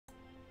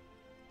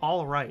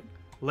All right,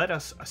 let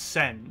us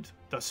ascend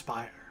the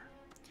Spire.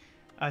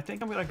 I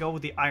think I'm going to go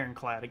with the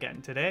Ironclad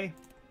again today.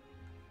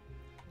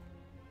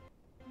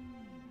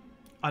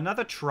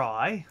 Another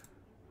try.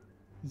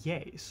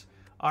 Yes.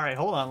 All right,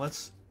 hold on.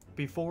 Let's...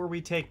 Before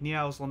we take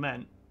Niao's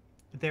Lament,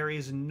 there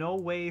is no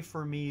way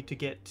for me to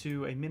get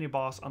to a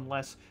mini-boss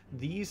unless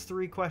these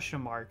 3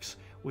 question marks,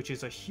 which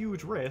is a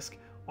huge risk,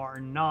 are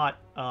not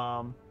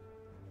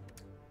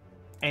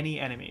any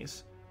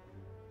enemies.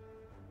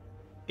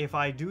 If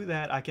I do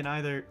that, I can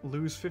either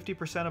lose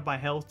 50% of my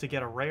health to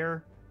get a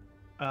rare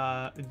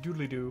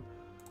doodly-doo,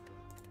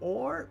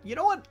 or, you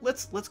know what?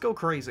 Let's go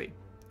crazy.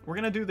 We're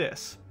gonna do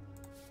this.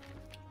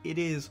 It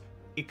is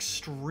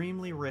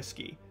extremely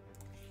risky,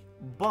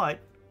 but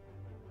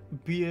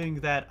being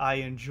that I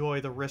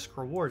enjoy the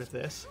risk-reward of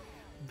this,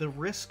 the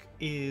risk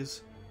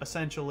is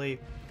essentially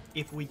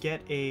if we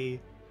get a...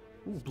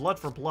 Ooh, Blood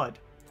for Blood.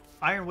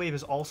 Iron Wave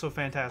is also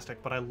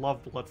fantastic, but I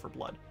love Blood for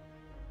Blood.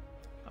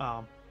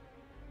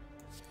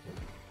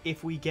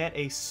 If we get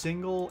a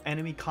single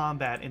enemy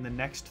combat in the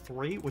next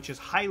 3, which is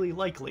highly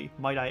likely,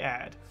 might I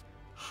add,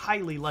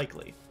 highly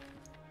likely,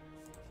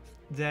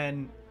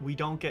 then we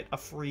don't get a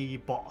free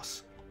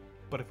boss.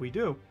 But if we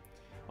do...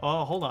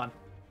 Oh, hold on.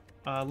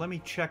 Let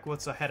me check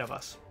what's ahead of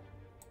us.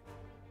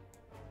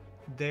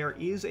 There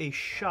is a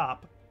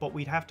shop, but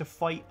we'd have to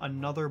fight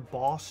another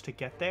boss to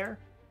get there,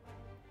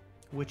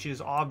 which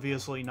is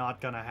obviously not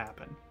going to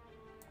happen.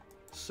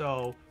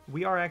 So,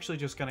 we are actually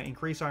just going to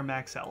increase our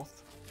max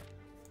health.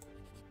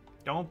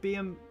 Don't be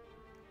him.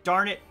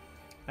 Darn it.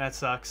 That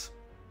sucks.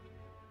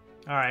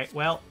 Alright,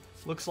 well,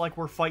 looks like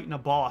we're fighting a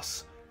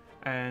boss.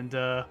 And,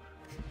 hello,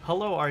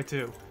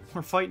 R2.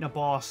 We're fighting a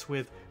boss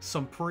with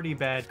some pretty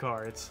bad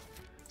cards.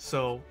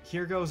 So,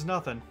 here goes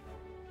nothing.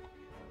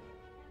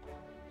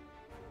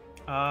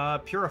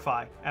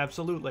 Purify.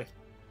 Absolutely.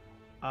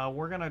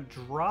 We're gonna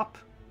drop...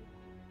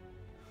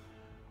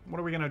 What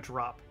are we gonna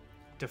drop?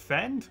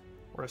 Defend?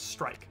 Or a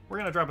strike? We're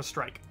gonna drop a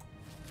strike.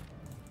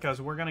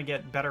 Because we're gonna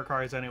get better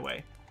cards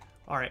anyway.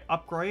 Alright,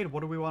 upgrade.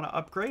 What do we want to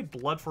upgrade?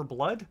 Blood for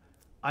Blood?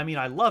 I mean,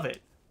 I love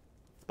it.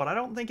 But I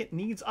don't think it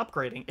needs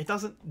upgrading. It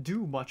doesn't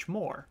do much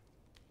more.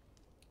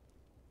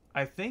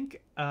 I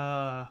think,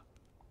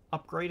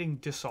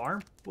 upgrading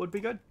Disarm would be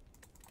good.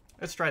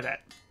 Let's try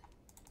that.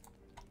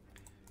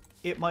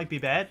 It might be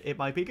bad. It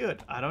might be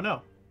good. I don't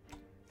know.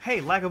 Hey,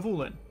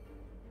 Lagavulin.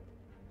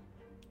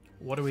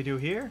 What do we do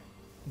here?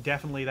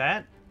 Definitely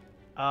that.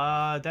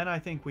 Then I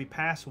think we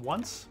pass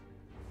once.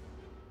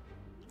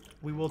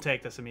 We will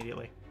take this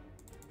immediately.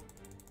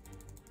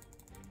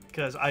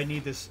 Because I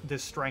need this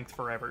strength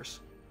forevers.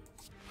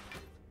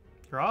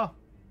 Draw.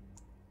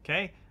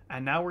 Okay.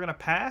 And now we're going to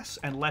pass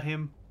and let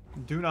him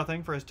do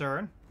nothing for his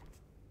turn.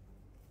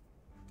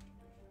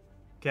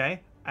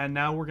 Okay. And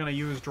now we're going to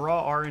use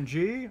draw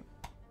RNG.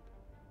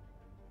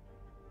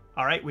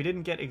 Alright, we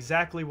didn't get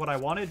exactly what I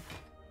wanted.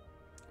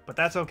 But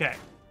that's okay.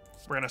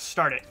 We're going to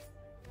start it.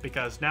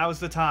 Because now's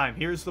the time.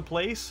 Here's the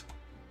place.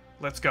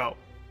 Let's go.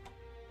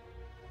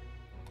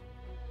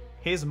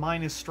 His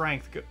minus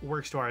strength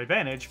works to our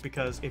advantage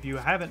because if you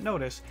haven't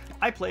noticed,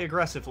 I play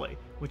aggressively.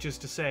 Which is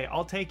to say,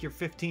 I'll take your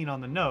 15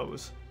 on the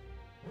nose.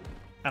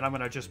 And I'm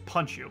going to just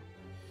punch you.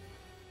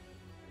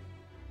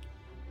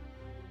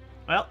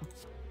 Well,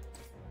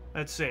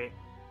 let's see.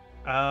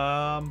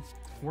 We're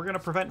going to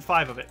prevent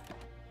 5 of it.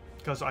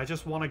 Because I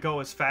just want to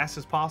go as fast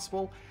as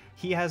possible.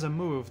 He has a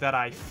move that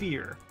I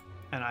fear.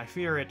 And I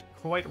fear it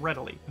quite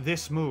readily.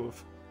 This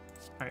move.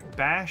 Alright,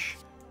 bash.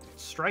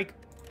 Strike.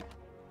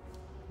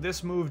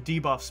 This move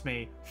debuffs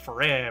me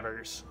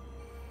forevers.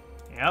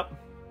 Yep.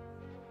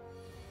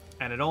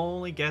 And it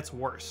only gets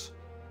worse.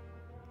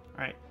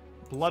 Alright,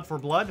 blood for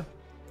blood.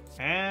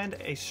 And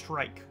a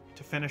strike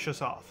to finish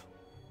us off.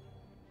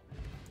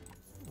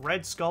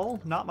 Red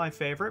Skull, not my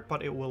favorite,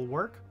 but it will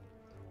work.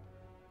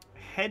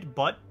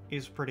 Headbutt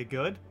is pretty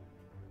good.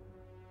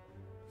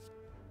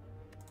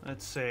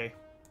 Let's see.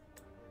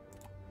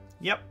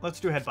 Yep,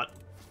 let's do Headbutt.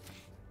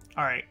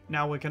 Alright,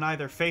 now we can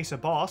either face a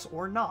boss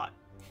or not.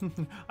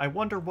 I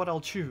wonder what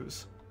I'll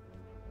choose.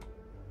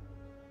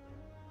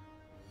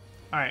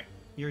 Alright,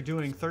 you're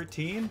doing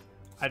 13.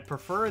 I'd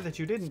prefer that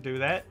you didn't do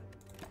that.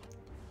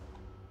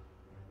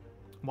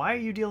 Why are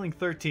you dealing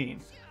 13?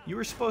 You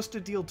were supposed to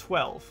deal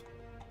 12.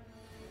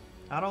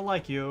 I don't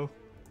like you.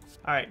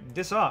 Alright,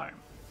 disarm.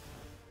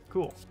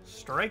 Cool.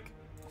 Strike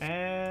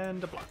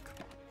and a block.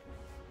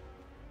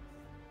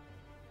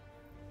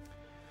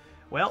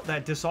 Well,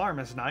 that disarm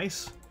is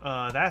nice.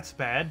 That's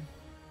bad.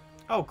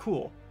 Oh,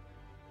 cool.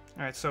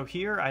 Alright, so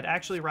here I'd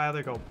actually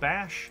rather go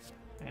bash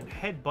and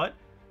headbutt.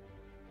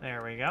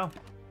 There we go.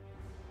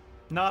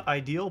 Not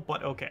ideal,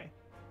 but okay.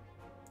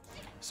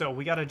 So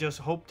we gotta just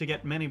hope to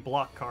get many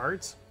block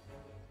cards.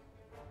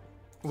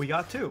 We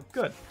got 2.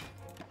 Good.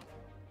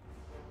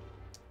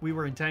 We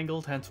were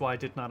entangled, hence why I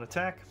did not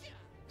attack.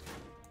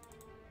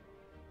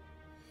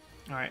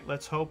 Alright,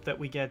 let's hope that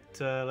we get,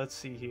 let's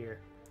see here.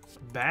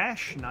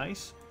 Bash,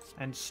 nice.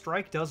 And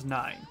strike does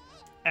 9.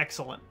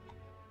 Excellent.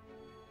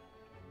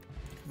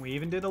 We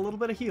even did a little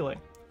bit of healing.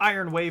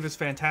 Iron Wave is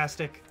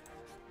fantastic.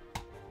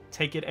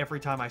 Take it every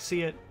time I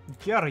see it.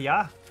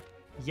 Gyorya.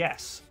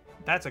 Yes,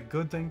 that's a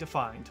good thing to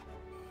find.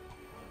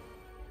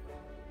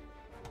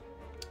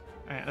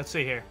 Alright, let's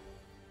see here.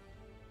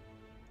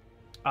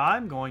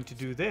 I'm going to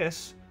do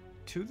this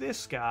to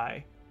this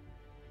guy.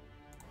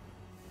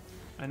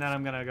 And then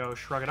I'm going to go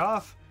shrug it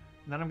off.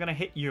 And then I'm going to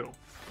hit you.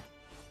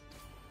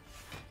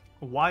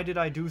 Why did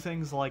I do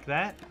things like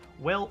that?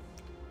 Well,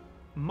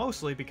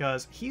 mostly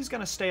because he's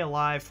going to stay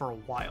alive for a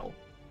while.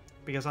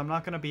 Because I'm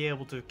not going to be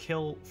able to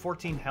kill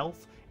 14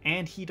 health,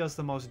 and he does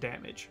the most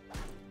damage.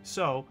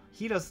 So,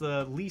 he does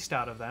the least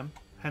out of them,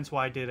 hence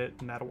why I did it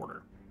in that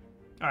order.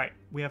 Alright,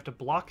 we have to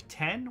block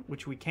 10,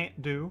 which we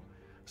can't do,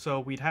 so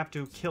we'd have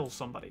to kill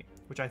somebody,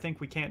 which I think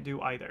we can't do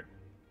either.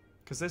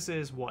 Because this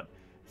is, what,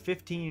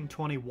 15,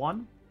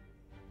 21?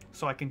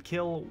 So I can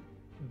kill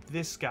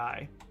this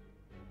guy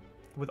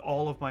with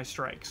all of my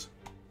strikes.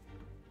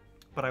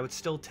 But I would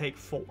still take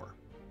 4.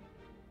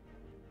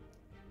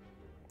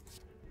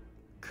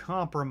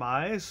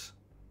 Compromise.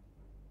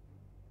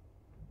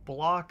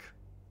 Block.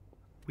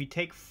 We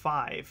take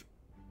 5.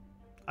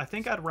 I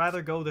think I'd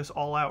rather go this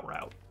all-out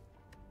route.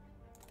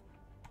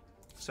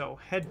 So,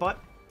 headbutt.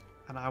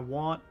 And I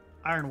want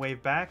Iron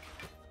Wave back.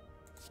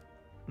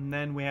 And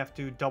then we have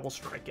to double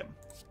strike him.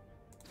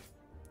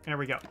 There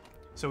we go.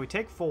 So we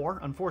take 4,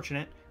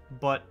 unfortunate,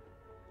 but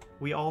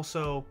we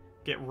also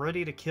get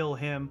ready to kill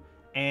him,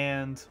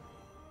 and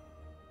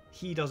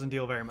he doesn't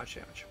deal very much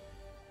damage.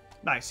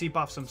 Nice, he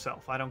buffs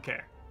himself. I don't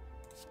care.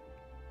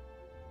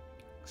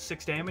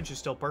 6 damage is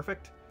still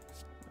perfect.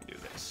 Let me do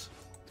this.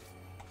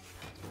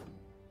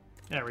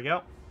 There we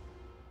go.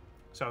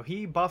 So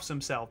he buffs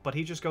himself, but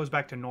he just goes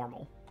back to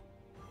normal.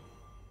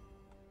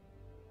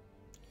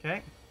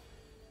 Okay.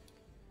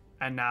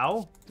 And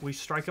now we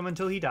strike him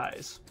until he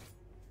dies.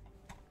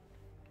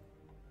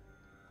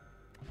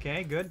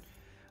 Okay, good.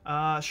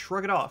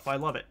 Shrug it off. I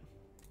love it.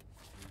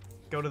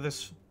 Go to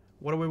this.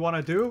 What do we want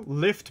to do?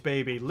 Lift,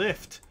 baby.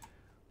 Lift.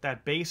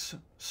 That base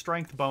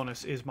strength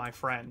bonus is my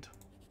friend.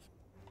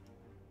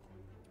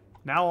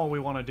 Now all we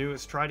want to do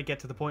is try to get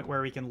to the point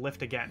where we can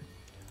lift again.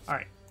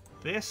 Alright.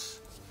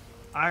 This.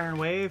 Iron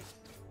Wave.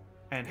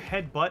 And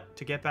Headbutt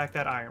to get back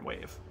that Iron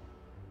Wave.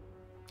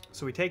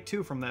 So we take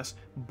 2 from this,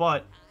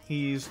 but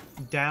he's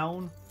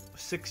down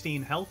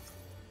 16 health,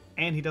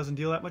 and he doesn't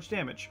deal that much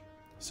damage.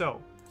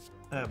 So,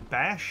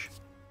 Bash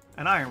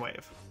and Iron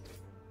Wave.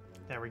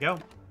 There we go.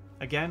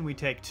 Again, we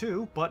take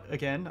 2, but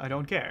again, I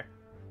don't care.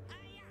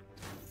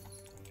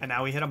 And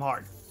now we hit him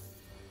hard.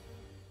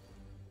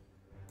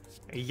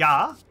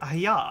 Yeah,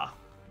 yeah.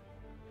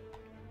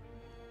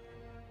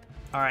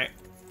 Alright.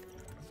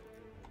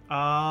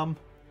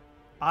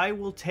 I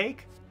will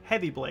take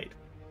Heavy Blade.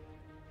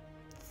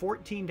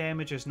 14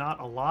 damage is not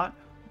a lot,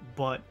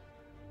 but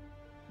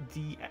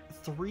the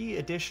 3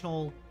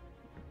 additional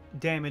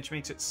damage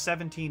makes it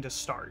 17 to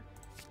start.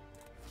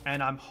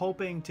 And I'm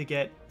hoping to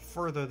get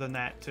further than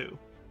that, too.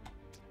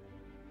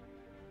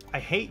 I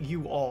hate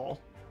you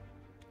all.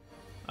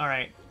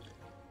 Alright.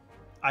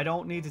 I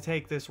don't need to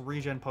take this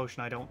regen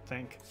potion, I don't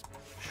think.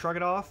 Shrug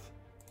it off.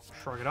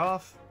 Shrug it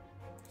off.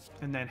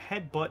 And then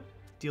Headbutt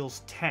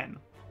deals 10.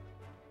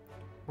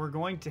 We're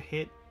going to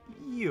hit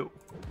you.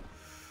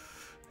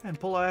 And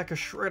pull back a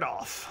shred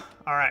off.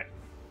 Alright.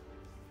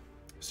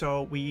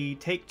 So we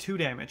take 2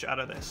 damage out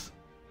of this.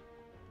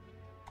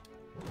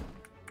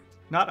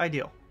 Not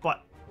ideal,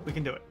 but we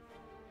can do it.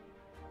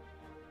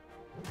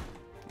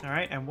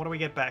 Alright, and what do we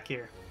get back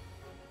here?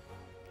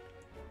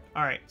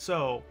 Alright,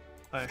 so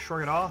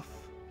shrug it off.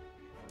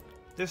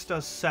 This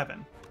does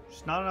 7.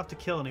 It's not enough to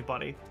kill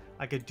anybody.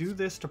 I could do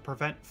this to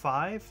prevent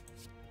 5,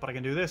 but I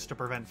can do this to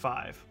prevent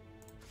 5.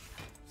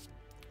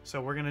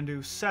 So we're going to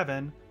do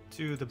 7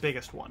 to the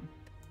biggest one.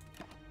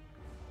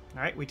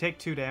 Alright, we take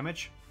 2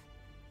 damage.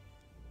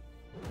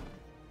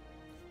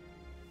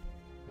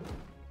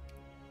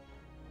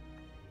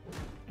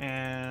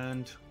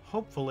 And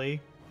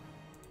hopefully...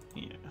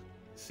 Yeah,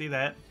 see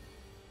that?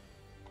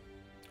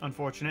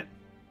 Unfortunate.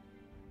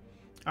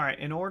 Alright,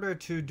 in order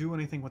to do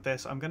anything with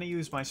this, I'm going to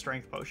use my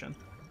strength potion.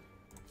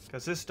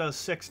 Because this does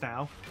 6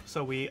 now,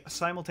 so we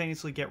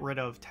simultaneously get rid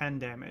of 10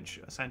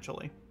 damage,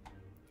 essentially.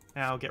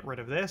 Now get rid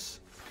of this.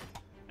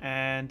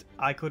 And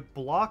I could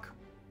block,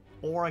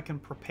 or I can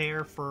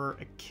prepare for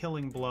a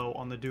killing blow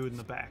on the dude in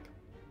the back.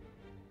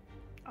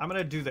 I'm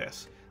going to do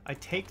this. I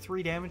take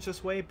 3 damage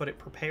this way, but it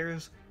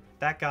prepares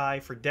that guy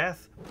for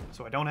death,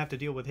 so I don't have to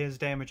deal with his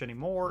damage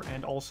anymore,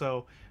 and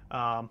also,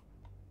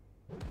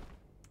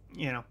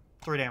 you know,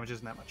 3 damage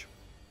isn't that much.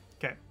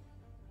 Okay.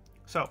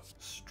 So,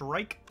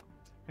 strike.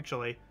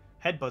 Actually,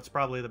 Headbutt's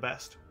probably the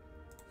best.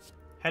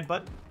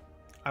 Headbutt.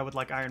 I would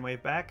like Iron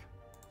Wave back.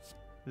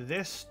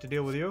 This to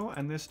deal with you,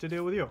 and this to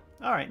deal with you.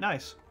 Alright,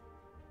 nice.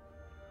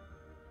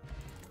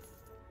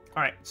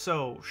 Alright,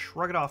 so,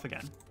 shrug it off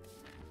again.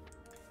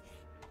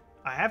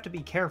 I have to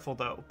be careful,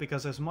 though,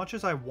 because as much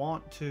as I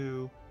want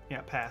to...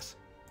 Yeah, pass.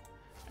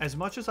 As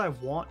much as I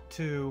want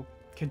to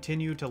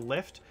continue to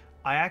lift,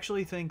 I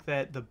actually think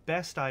that the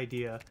best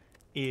idea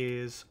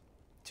is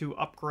to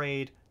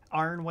upgrade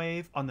Iron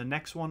Wave. On the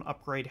next one,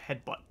 upgrade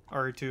Headbutt.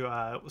 Or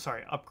to,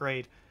 sorry,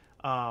 upgrade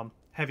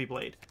Heavy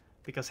Blade.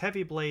 Because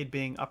Heavy Blade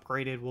being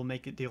upgraded will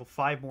make it deal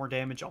 5 more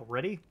damage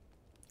already.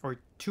 Or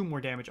 2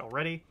 more damage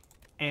already.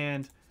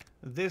 And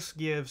this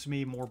gives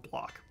me more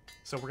block.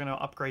 So we're going to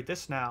upgrade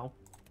this now.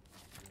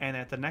 And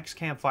at the next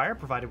campfire,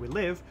 provided we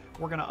live,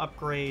 we're going to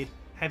upgrade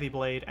Heavy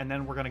Blade, and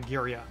then we're going to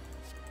gear ya.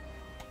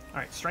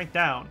 Alright, strength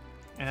down.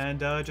 And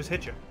just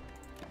hit you.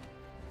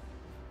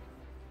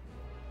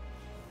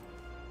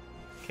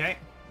 Okay.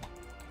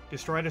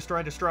 Destroy,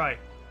 destroy, destroy.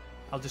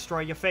 I'll destroy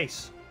your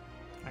face.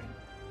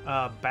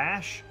 Alright.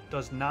 Bash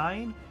does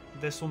 9.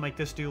 This will make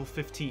this deal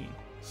 15.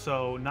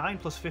 So 9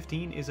 plus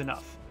 15 is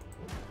enough.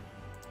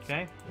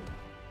 Okay.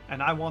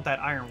 And I want that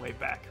Iron Wave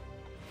back.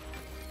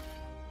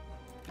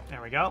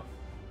 There we go.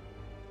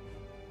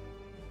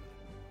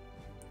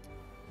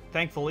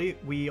 Thankfully,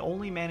 we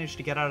only managed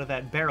to get out of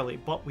that barely,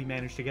 but we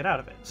managed to get out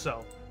of it.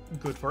 So,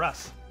 good for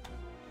us.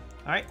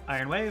 Alright,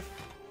 Iron Wave.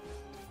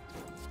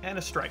 And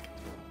a strike.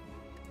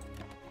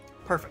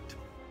 Perfect.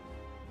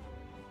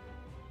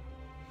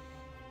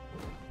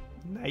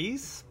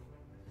 Nice.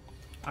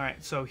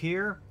 Alright, so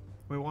here,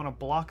 we want to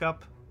block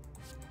up,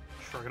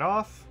 shrug it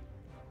off.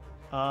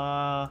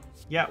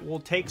 Yeah, we'll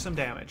take some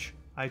damage.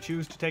 I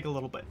choose to take a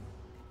little bit.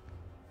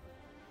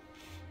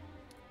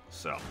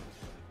 So.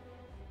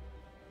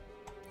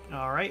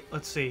 Alright,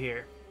 let's see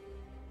here.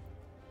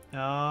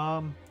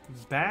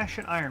 Bash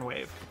and Iron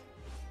Wave.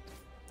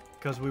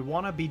 Because we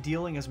want to be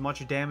dealing as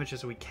much damage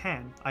as we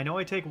can. I know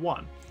I take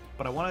 1,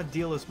 but I want to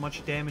deal as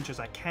much damage as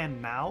I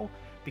can now,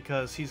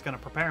 because he's going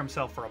to prepare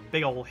himself for a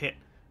big old hit.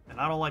 And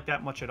I don't like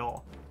that much at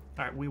all.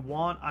 Alright, we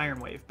want Iron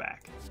Wave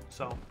back.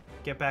 So,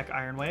 get back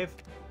Iron Wave.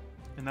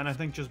 And then I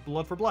think just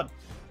blood for blood.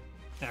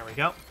 There we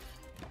go.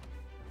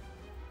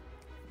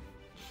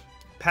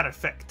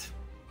 Perfect.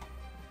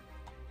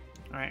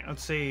 Alright,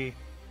 let's see.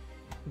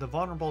 The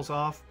vulnerable's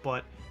off,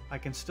 but I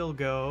can still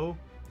go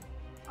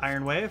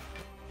Iron Wave.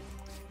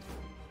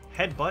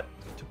 Headbutt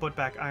to put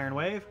back Iron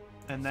Wave.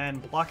 And then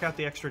block out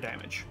the extra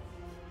damage.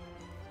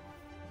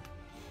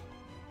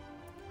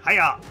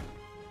 Hiya!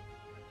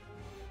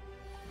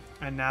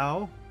 And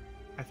now,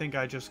 I think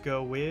I just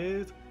go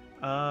with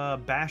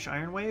Bash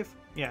Iron Wave.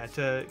 Yeah,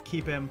 to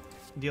keep him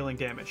dealing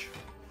damage.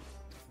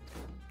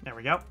 There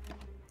we go.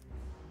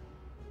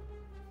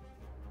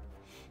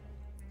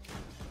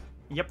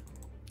 Yep.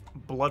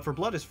 Blood for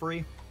blood is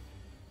free.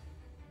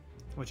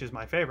 Which is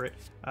my favorite.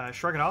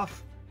 Shrug it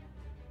off.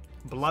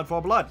 Blood for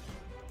blood.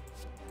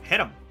 Hit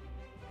him.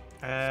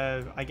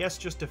 I guess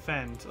just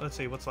defend. Let's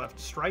see, what's left?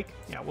 Strike?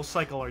 Yeah, we'll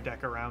cycle our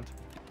deck around.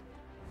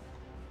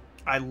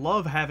 I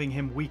love having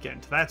him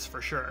weakened, that's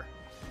for sure.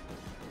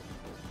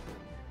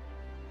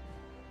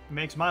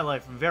 Makes my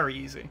life very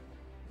easy.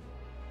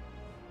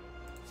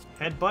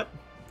 Headbutt.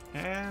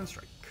 And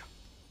strike.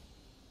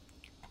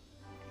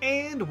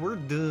 And we're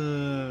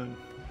done.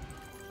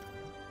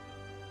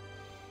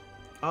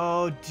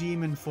 Oh,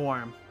 demon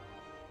form.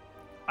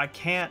 I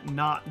can't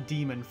not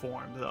demon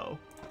form, though.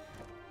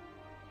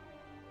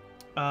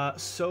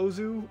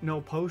 Sozu, no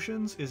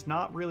potions, is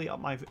not really up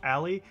my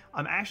alley.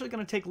 I'm actually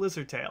going to take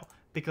Lizard Tail,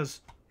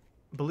 because,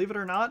 believe it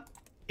or not,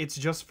 it's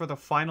just for the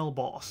final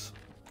boss.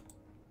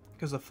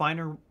 Because the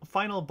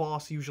final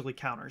boss usually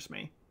counters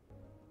me.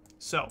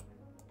 So,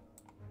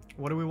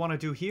 what do we want to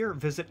do here?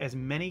 Visit as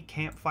many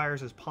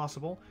campfires as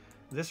possible.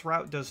 This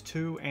route does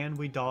 2, and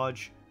we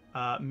dodge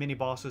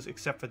mini-bosses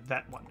except for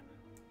that one.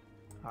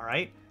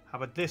 Alright, how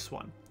about this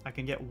one? I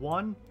can get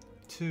 1,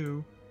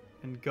 2,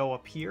 and go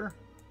up here.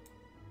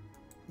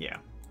 Yeah.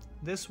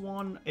 This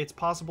one, it's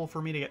possible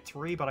for me to get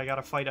 3, but I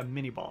gotta fight a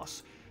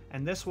mini-boss.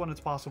 And this one, it's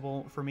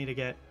possible for me to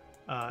get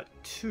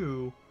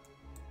 2,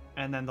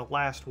 and then the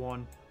last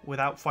one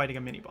without fighting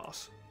a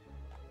mini-boss.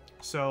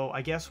 So,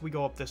 I guess we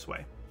go up this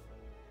way.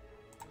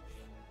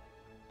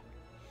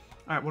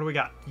 Alright, what do we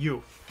got?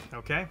 You.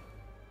 Okay.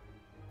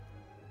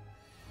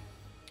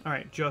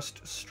 Alright,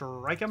 just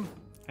strike him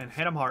and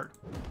hit him hard.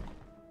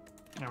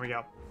 There we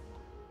go.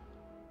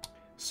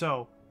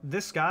 So,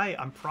 this guy,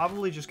 I'm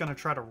probably just going to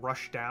try to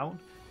rush down,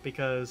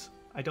 because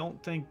I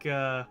don't think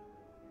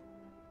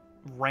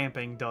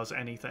ramping does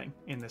anything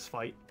in this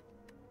fight.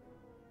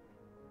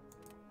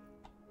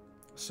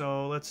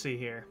 So, let's see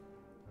here.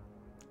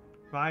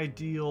 If I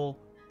deal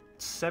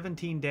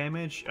 17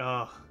 damage,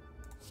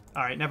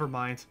 alright, never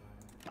mind.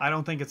 I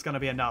don't think it's going to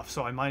be enough,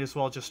 so I might as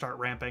well just start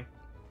ramping.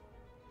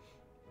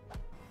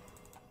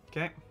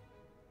 Okay.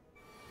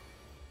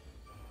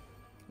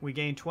 We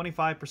gain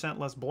 25%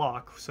 less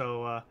block,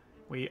 so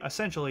we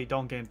essentially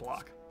don't gain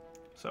block.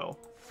 So,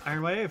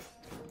 Iron Wave,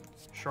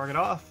 shrug it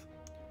off,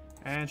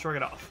 and shrug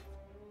it off.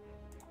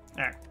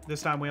 Alright,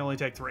 this time we only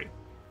take 3.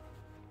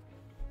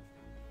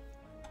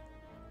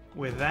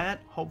 With that,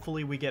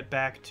 hopefully we get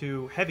back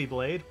to Heavy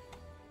Blade.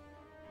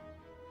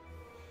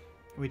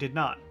 We did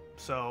not,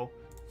 so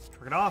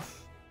shrug it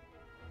off.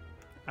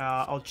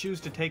 I'll choose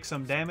to take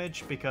some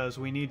damage because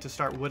we need to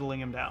start whittling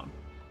him down.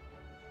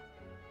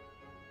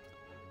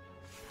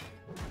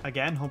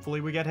 Again, hopefully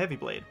we get Heavy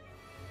Blade.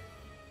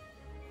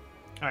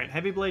 Alright,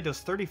 Heavy Blade does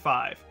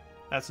 35.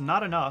 That's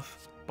not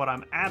enough, but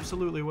I'm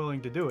absolutely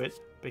willing to do it,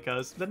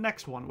 because the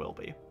next one will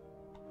be.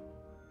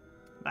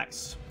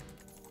 Nice.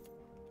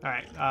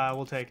 Alright,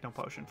 we'll take no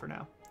potion for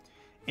now.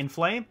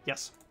 Inflame?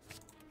 Yes.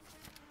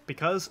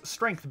 Because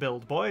strength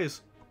build,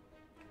 boys.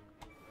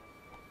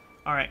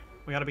 Alright,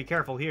 we gotta be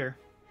careful here.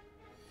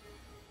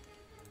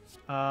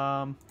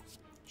 Shrug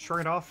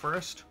it off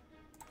first.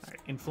 Alright,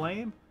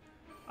 inflame.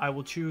 I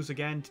will choose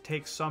again to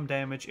take some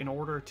damage in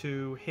order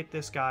to hit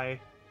this guy.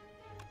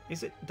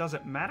 Does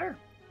it matter?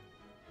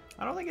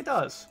 I don't think it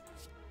does.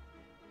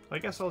 I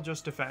guess I'll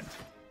just defend.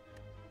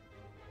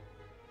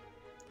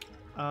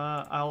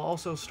 I'll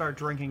also start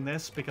drinking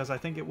this because I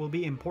think it will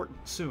be important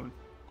soon.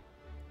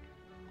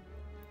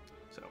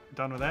 So,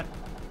 done with that.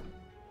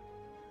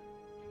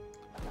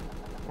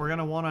 We're going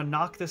to want to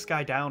knock this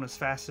guy down as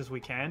fast as we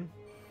can.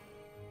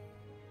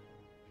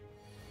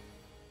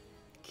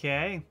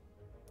 Okay.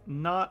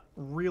 Not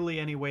really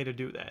any way to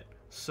do that.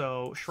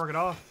 So, shrug it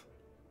off.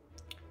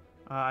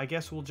 I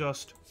guess we'll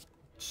just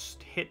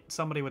hit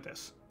somebody with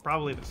this.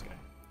 Probably this guy.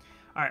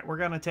 Alright, we're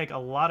going to take a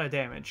lot of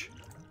damage.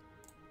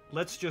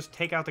 Let's just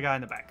take out the guy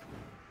in the back.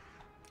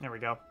 There we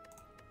go.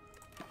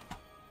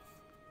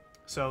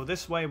 So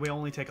this way we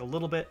only take a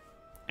little bit.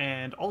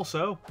 And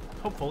also,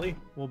 hopefully,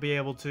 we'll be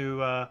able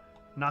to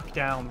knock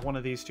down one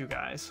of these two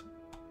guys.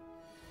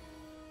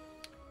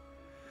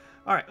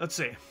 Alright, let's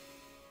see.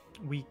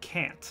 We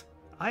can't.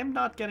 I'm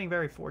not getting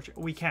very fortunate.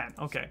 We can.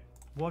 Okay.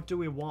 What do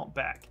we want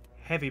back?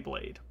 Heavy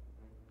blade,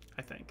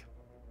 I think.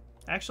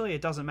 Actually,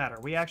 it doesn't matter.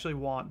 We actually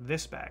want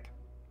this back.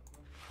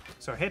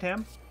 So hit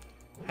him.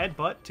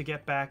 Headbutt to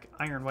get back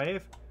Iron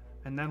Wave.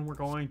 And then we're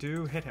going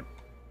to hit him.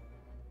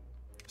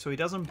 So he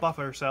doesn't buff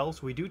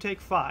ourselves. We do take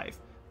 5.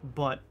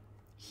 But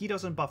he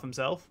doesn't buff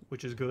himself,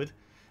 which is good.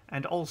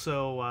 And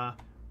also,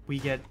 we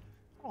get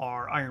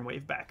our Iron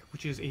Wave back,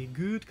 which is a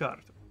good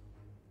card.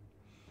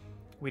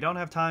 We don't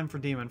have time for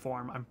Demon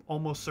Form. I'm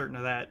almost certain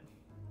of that.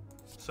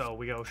 So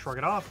we go shrug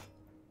it off.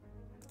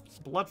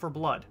 Blood for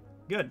blood.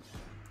 Good.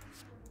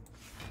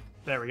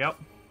 There we go.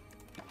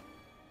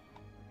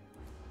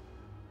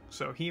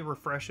 So he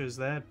refreshes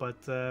that,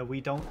 but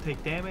we don't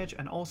take damage,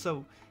 and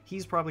also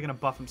he's probably going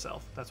to buff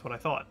himself. That's what I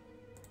thought.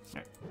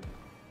 Right.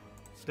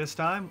 This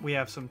time we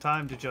have some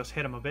time to just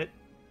hit him a bit,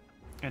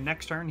 and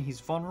next turn he's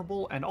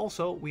vulnerable, and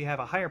also we have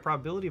a higher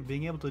probability of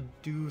being able to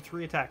do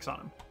 3 attacks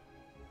on him.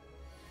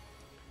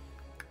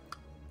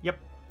 Yep.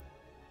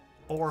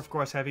 Or, of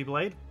course, Heavy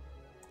Blade.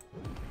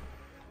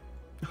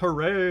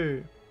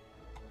 Hooray!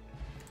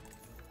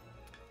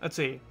 Let's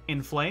see.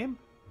 Inflame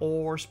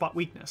or Spot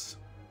Weakness?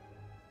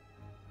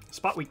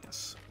 Spot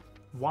Weakness.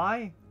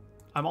 Why?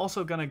 I'm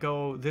also going to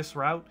go this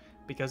route,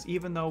 because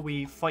even though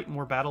we fight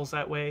more battles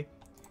that way,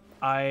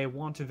 I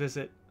want to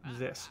visit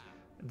this.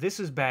 This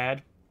is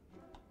bad.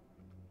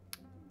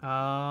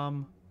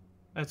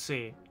 Let's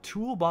see.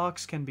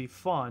 Toolbox can be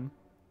fun,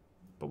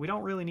 but we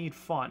don't really need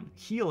fun.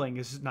 Healing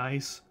is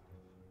nice.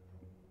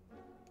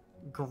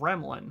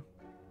 Gremlin.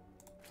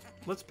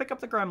 Let's pick up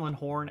the Gremlin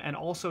Horn and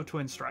also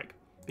Twin Strike,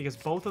 because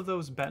both of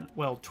those,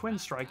 Twin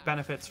Strike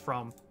benefits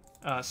from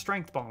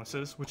strength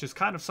bonuses, which is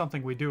kind of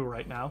something we do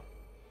right now.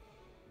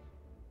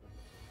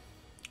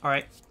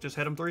 Alright, just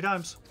hit him 3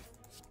 times.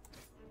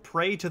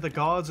 Pray to the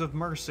gods of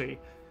mercy,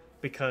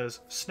 because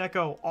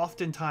Snecko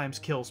oftentimes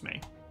kills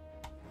me.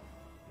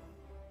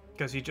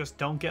 Because you just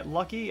don't get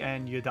lucky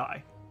and you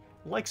die.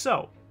 Like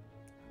so.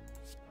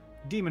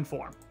 Demon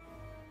Form.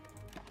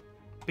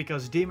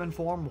 Because Demon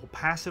Form will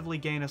passively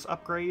gain us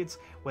upgrades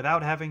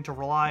without having to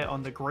rely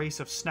on the grace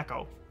of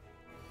Snecko.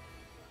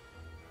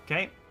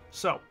 Okay,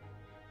 so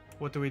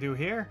what do we do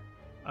here?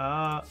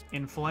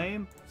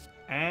 Inflame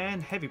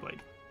and Heavy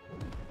Blade.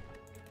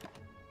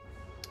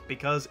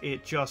 Because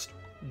it just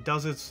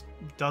does its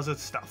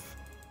stuff.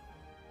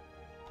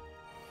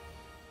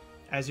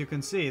 As you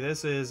can see,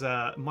 this is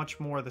much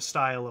more the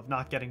style of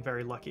not getting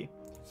very lucky.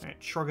 Alright,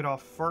 shrug it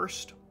off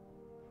first.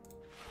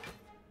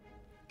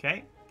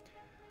 Okay.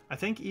 I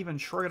think even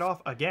shrug it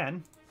off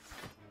again.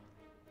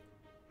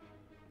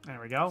 There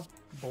we go.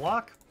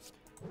 Block.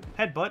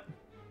 Headbutt.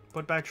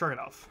 Put back shrug it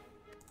off.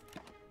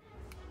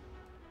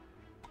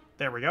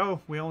 There we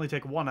go. We only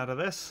take 1 out of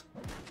this,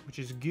 which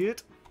is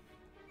good.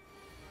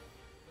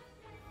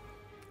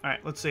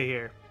 Alright, let's see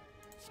here.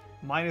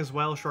 Might as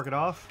well shrug it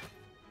off.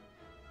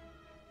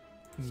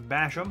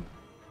 Bash him.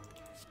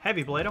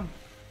 Heavy Blade him.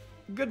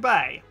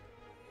 Goodbye.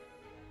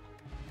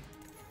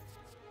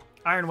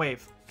 Iron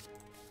Wave.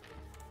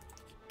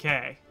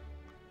 Okay.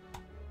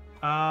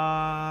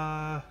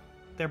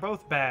 They're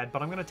both bad,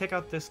 but I'm going to take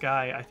out this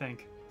guy, I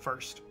think,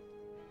 first.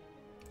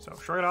 So,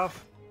 shrug it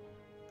off.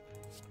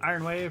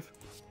 Iron Wave.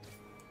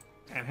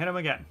 And hit him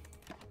again.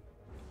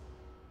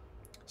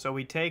 So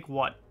we take,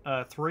 what,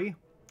 3?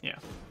 Yeah.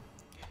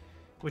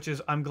 Which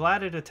is, I'm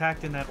glad it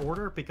attacked in that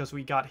order, because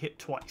we got hit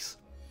twice.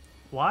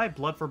 Why?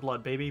 Blood for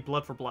blood, baby.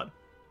 Blood for blood.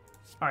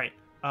 Alright.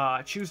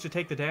 Choose to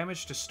take the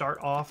damage to start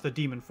off the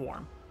Demon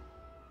Form.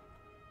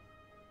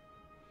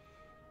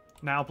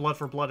 Now Blood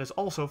for Blood is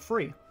also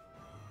free.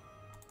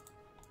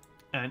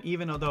 And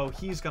even though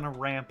he's going to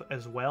ramp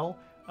as well,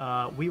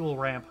 we will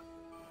ramp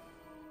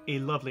a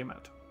lovely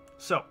amount.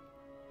 So,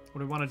 what do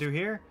we want to do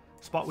here?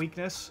 Spot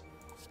weakness.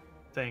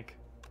 Think.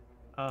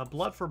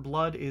 Blood for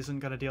blood isn't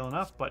going to deal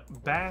enough, but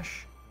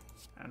bash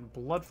and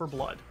blood for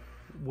blood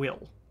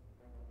will.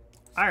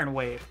 Iron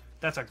Wave.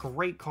 That's a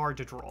great card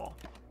to draw.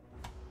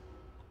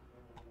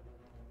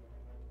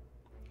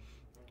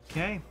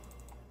 Okay.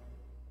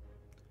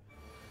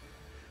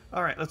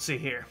 Alright, let's see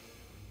here.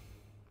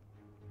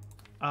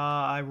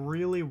 I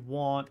really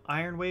want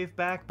Iron Wave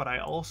back, but I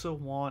also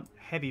want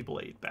Heavy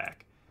Blade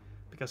back.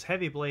 Because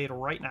Heavy Blade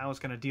right now is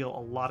going to deal a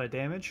lot of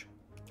damage.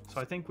 So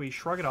I think we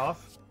shrug it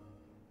off.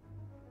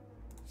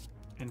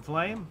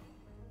 Inflame.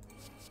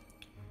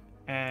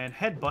 And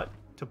Headbutt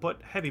to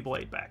put Heavy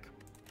Blade back.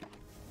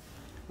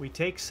 We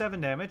take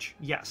 7 damage,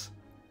 yes.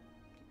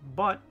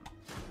 But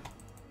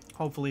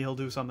hopefully he'll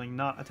do something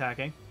not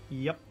attacking.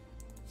 Yep.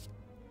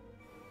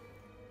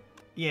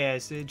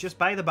 Yes, just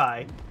by the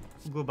by.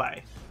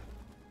 Goodbye.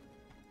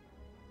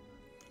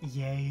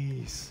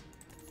 Yes.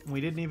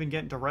 We didn't even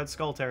get into Red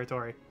Skull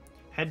territory.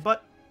 Headbutt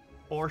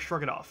or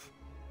Shrug It Off.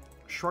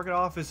 Shrug It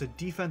Off is a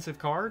defensive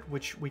card,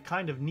 which we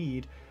kind of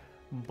need,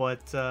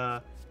 but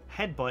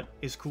Headbutt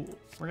is cool.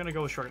 We're going to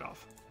go with Shrug It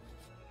Off.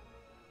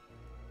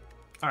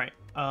 Alright,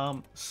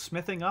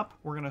 smithing up,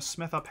 we're going to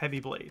smith up Heavy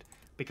Blade,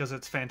 because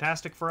it's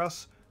fantastic for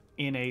us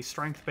in a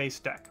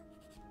strength-based deck.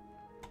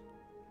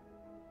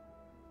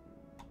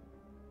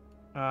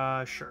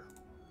 Sure.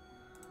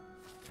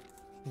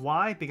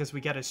 Why? Because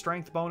we get a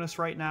strength bonus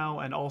right now,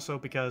 and also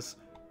because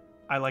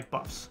I like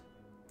buffs.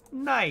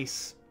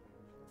 Nice!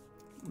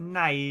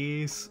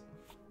 Nice!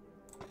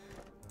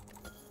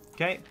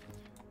 Okay.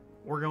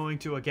 We're going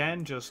to,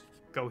 again, just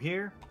go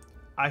here.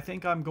 I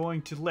think I'm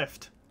going to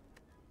lift.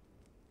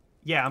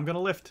 Yeah, I'm going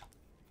to lift.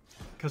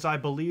 Because I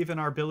believe in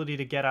our ability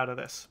to get out of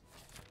this.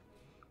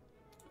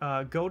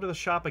 Go to the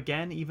shop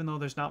again, even though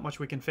there's not much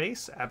we can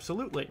face?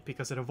 Absolutely,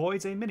 because it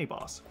avoids a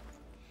mini-boss.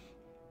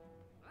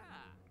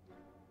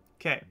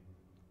 Okay.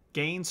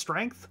 Gain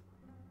strength?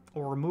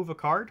 Or remove a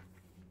card?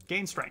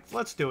 Gain strength.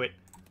 Let's do it.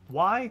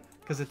 Why?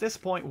 Because at this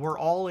point, we're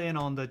all in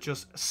on the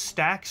just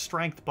stack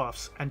strength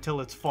buffs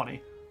until it's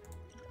funny.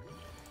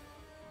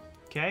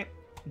 Okay.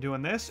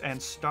 Doing this,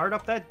 and start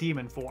up that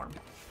demon form.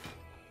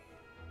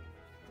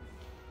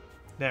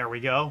 There we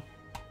go.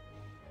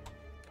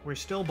 We're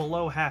still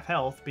below half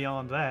health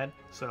beyond that,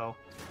 so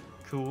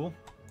cool.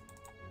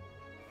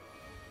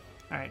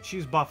 Alright,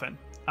 she's buffing.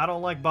 I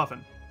don't like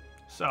buffing.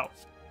 So,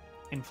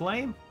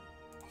 Inflame.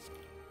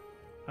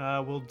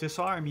 We'll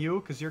disarm you,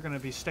 because you're going to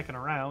be sticking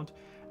around.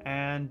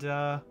 And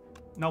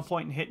no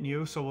point in hitting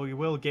you, so we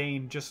will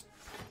gain just...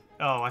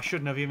 Oh, I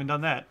shouldn't have even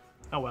done that.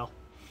 Oh well.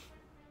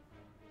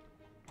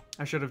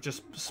 I should have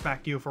just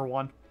smacked you for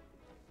 1.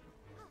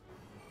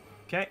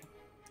 Okay.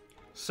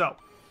 So.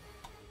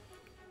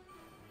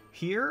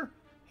 Here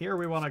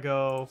we want to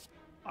go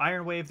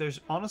Iron Wave. There's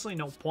honestly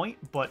no point,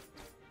 but,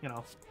 you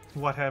know,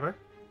 whatever.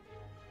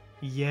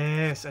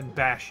 Yes, and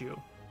bash you.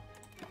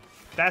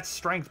 That's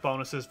strength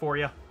bonuses for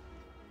you.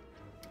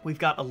 We've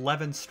got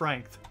 11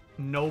 strength.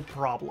 No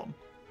problem.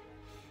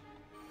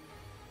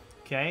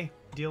 Okay,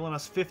 dealing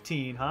us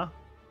 15, huh?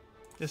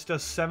 This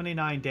does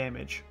 79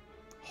 damage.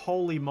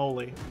 Holy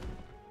moly.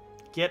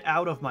 Get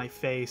out of my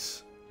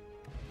face.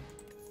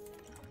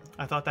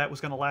 I thought that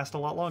was going to last a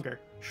lot longer.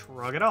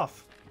 Shrug it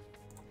off.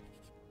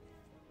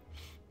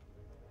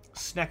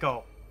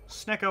 Snecko.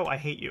 Snecko, I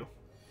hate you.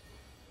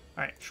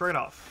 Alright, shrug it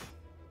off.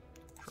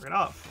 Shrug it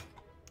off.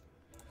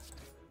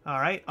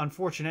 Alright,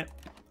 unfortunate.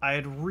 I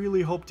had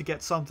really hoped to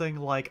get something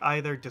like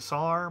either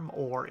Disarm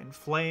or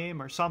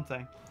Inflame or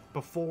something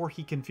before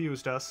he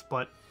confused us,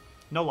 but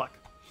no luck.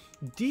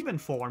 Demon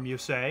form, you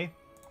say?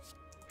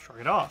 Shrug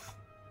it off.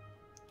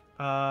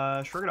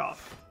 Shrug it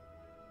off.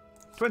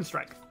 Twin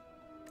Strike.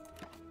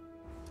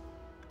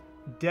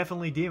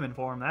 Definitely demon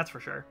form, that's for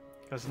sure.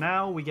 Because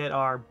now we get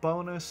our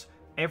bonus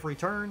every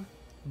turn,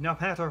 no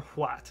matter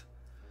what.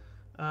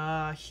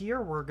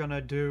 Here we're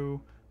gonna do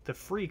the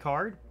free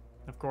card,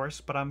 of course,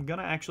 but I'm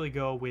gonna actually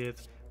go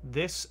with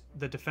this,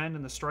 the defend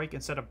and the strike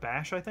instead of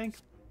bash, I think.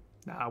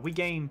 Nah, we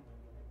gain...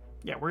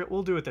 Yeah,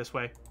 we'll do it this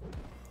way.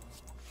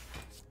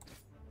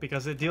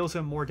 Because it deals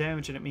him more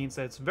damage, and it means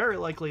that it's very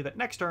likely that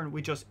next turn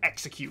we just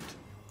execute.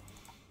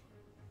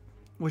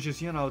 Which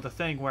is, you know, the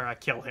thing where I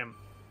kill him.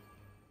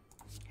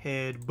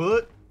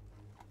 Headbutt.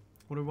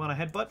 What do we want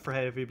to headbutt for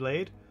Heavy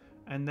Blade?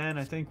 And then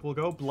I think we'll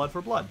go blood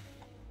for blood.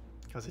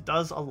 Because it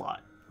does a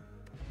lot.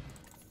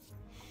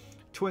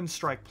 Twin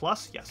Strike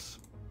Plus, yes.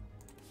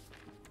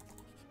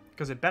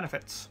 Because it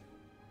benefits.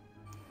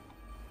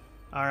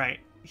 Alright,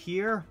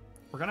 here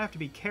we're going to have to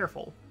be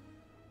careful.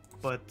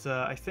 But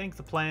I think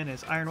the plan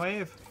is Iron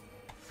Wave,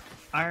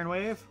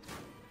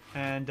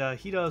 and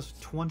he does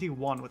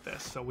 21 with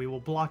this, so we will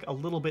block a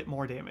little bit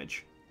more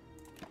damage.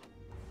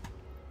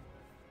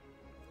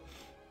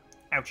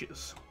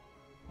 Ouches.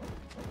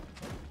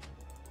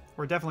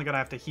 We're definitely going to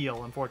have to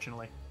heal,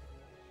 unfortunately.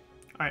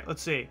 Alright,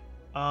 let's see.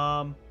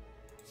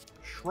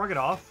 Shrug it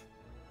off.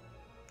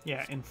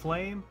 Yeah,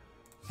 Inflame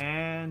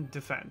and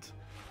Defend.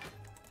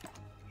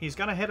 He's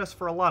going to hit us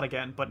for a lot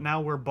again, but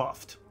now we're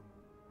buffed.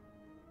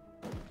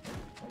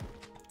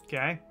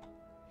 Okay.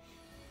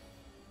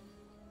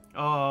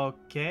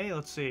 Okay,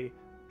 let's see.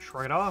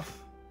 Shrug it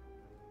off.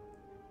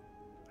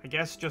 I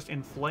guess just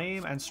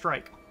inflame and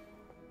strike.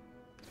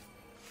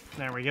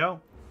 There we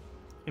go.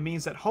 It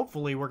means that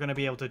hopefully we're going to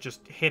be able to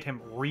just hit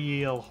him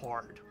real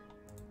hard.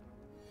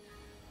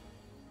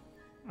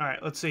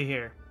 Alright, let's see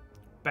here.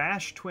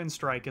 Bash Twin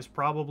Strike is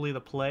probably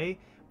the play,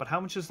 but how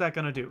much is that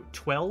going to do?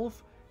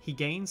 12? He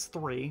gains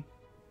 3.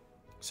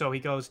 So he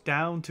goes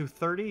down to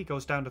 30, he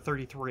goes down to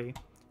 33.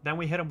 Then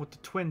we hit him with the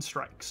Twin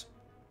Strikes.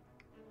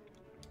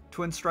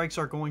 Twin Strikes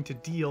are going to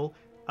deal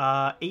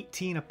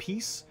 18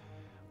 apiece,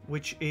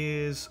 which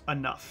is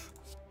enough.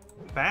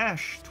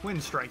 Bash Twin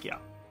Strike, yeah.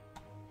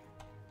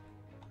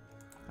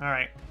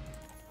 Alright.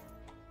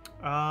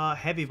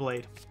 Heavy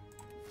Blade.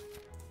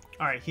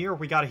 Alright, here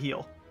we gotta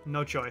heal.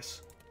 No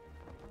choice.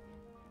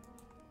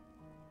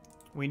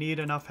 We need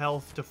enough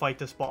health to fight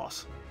this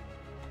boss.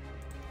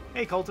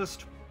 Hey,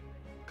 cultist.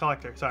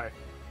 Collector, sorry.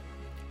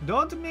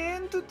 Don't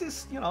mean to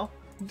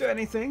do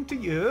anything to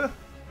you.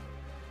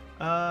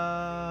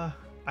 I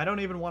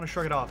don't even want to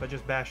shrug it off. I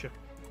just bash it.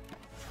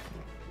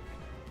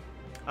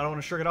 I don't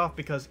want to shrug it off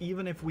because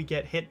even if we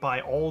get hit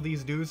by all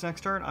these dudes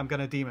next turn, I'm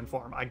gonna demon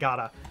form. I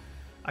gotta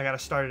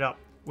start it up.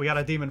 We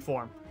gotta demon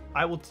form.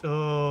 I will.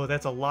 Oh,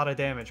 that's a lot of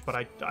damage,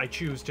 but I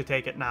choose to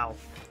take it now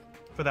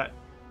for that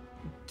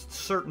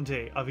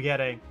certainty of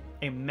getting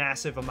a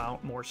massive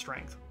amount more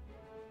strength.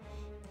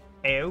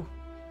 Ew.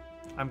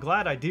 I'm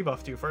glad I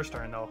debuffed you first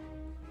turn though.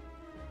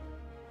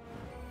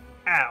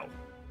 Ow.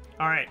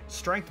 Alright,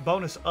 strength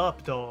bonus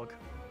up, dog.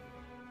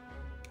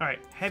 Alright,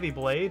 heavy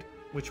blade,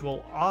 which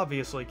will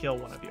obviously kill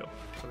one of you.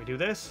 So we do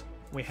this,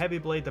 we heavy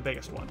blade the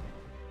biggest one.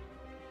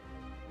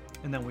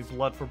 And then we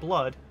blood for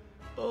blood.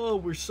 Oh,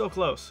 we're so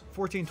close.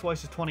 14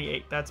 twice is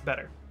 28, that's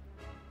better.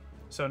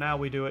 So now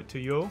we do it to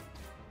you.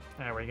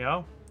 There we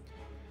go.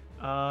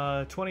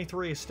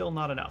 23 is still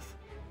not enough.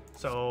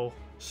 So,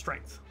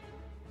 strength.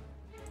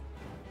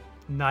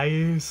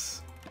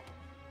 Nice.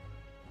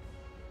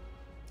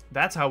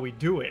 That's how we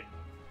do it.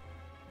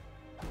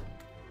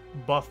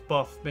 Buff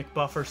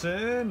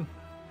McBufferson.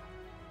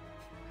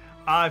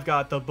 I've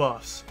got the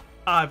buffs.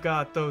 I've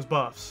got those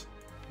buffs.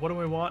 What do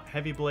we want?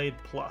 Heavy Blade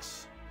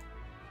Plus.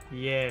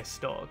 Yes,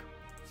 dog.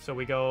 So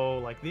we go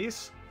like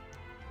this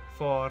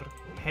for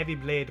Heavy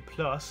Blade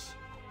Plus.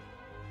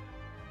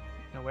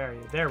 Now, where are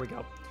you? There we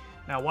go.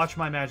 Now, watch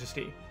my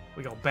majesty.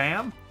 We go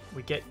bam.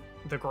 We get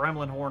the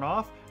gremlin horn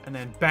off. And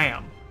then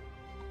bam.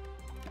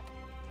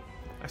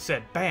 I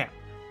said bam.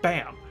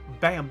 Bam.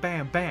 Bam,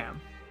 bam,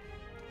 bam.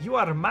 You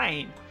are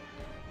mine.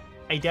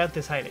 I doubt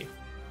this highly.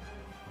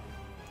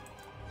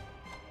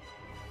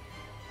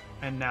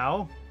 And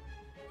now,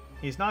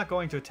 he's not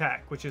going to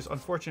attack, which is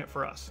unfortunate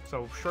for us.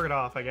 So, shrug it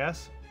off, I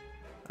guess.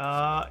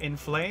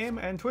 Inflame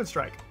and Twin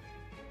Strike.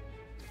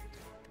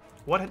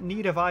 What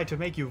need have I to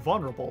make you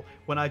vulnerable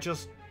when I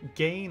just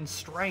gain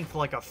strength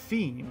like a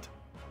fiend?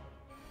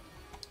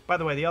 By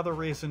the way, the other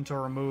reason to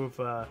remove,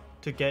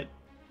 to get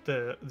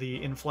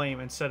the inflame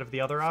instead of the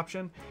other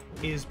option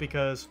is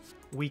because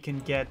we can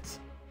get...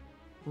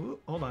 Ooh,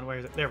 hold on, where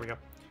is it? There we go.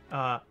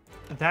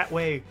 That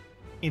way,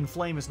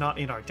 inflame is not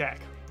in our deck,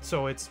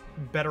 so it's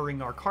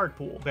bettering our card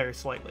pool very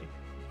slightly.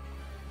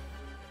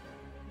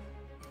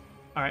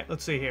 Alright,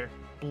 let's see here.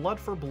 Blood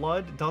for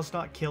blood does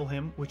not kill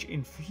him, which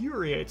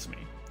infuriates me.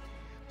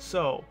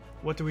 So,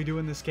 what do we do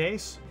in this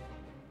case?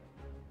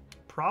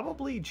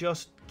 Probably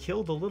just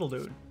kill the little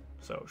dude.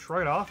 So,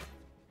 shrug it off.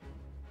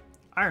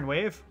 Iron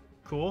Wave.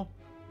 Cool.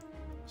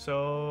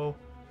 So,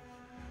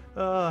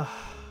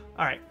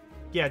 alright.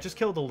 Yeah, just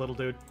kill the little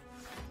dude.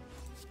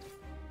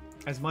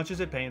 As much as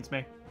it pains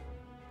me.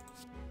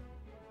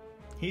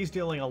 He's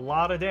dealing a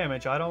lot of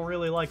damage. I don't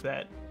really like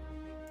that.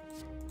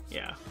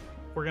 Yeah.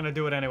 We're gonna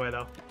do it anyway,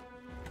 though.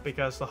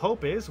 Because the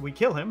hope is we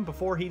kill him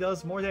before he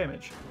does more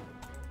damage.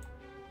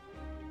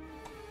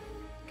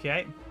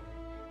 Okay.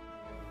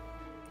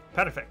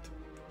 Perfect.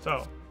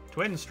 So,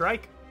 Twin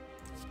Strike,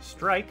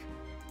 Strike,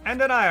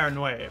 and an Iron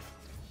Wave.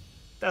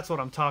 That's what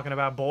I'm talking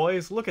about,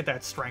 boys. Look at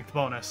that strength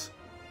bonus.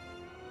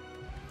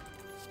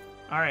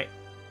 Alright.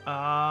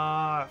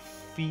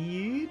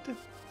 Feed?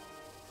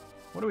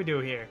 What do we do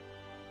here?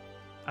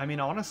 I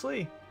mean,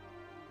 honestly,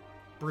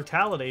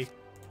 Brutality,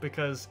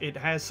 because it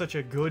has such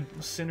a good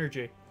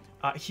synergy.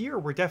 Here,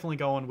 we're definitely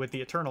going with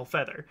the Eternal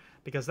Feather,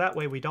 because that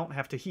way we don't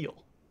have to heal.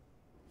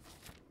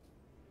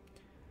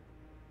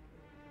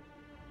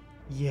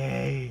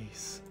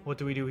 Yes. What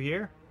do we do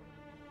here?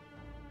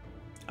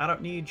 I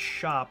don't need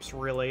shops,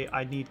 really.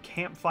 I need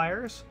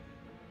campfires.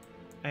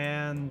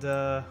 And,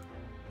 I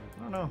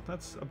don't know.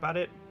 That's about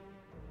it.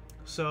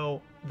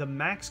 So, the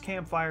max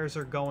campfires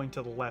are going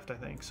to the left, I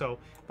think. So,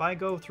 if I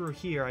go through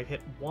here, I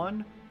hit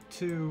 1,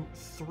 2,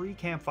 3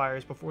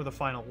 campfires before the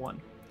final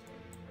one.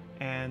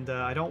 And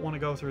I don't want to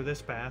go through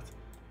this path.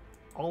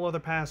 All other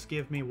paths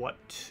give me, what,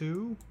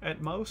 2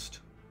 at most?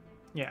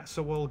 Yeah,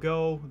 so we'll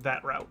go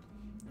that route.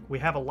 We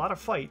have a lot of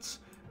fights,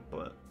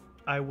 but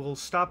I will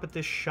stop at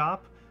this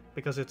shop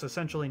because it's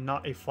essentially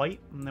not a fight,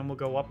 and then we'll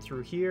go up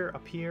through here,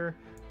 up here,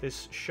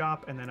 this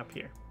shop, and then up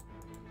here.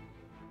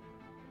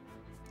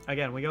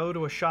 Again, we go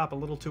to a shop a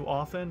little too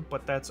often,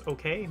 but that's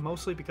okay,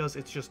 mostly because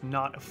it's just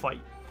not a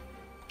fight.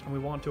 And we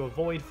want to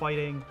avoid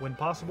fighting when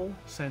possible,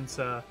 since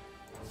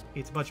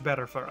it's much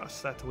better for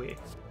us that way.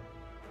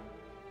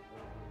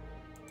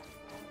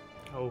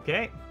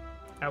 Okay.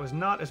 That was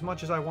not as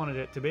much as I wanted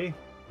it to be.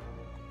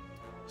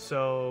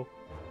 So...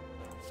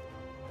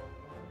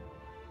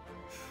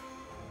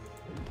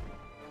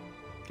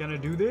 gonna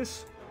do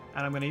this,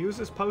 and I'm gonna use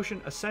this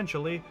potion,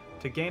 essentially,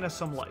 to gain us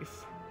some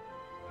life.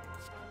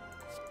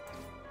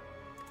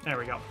 There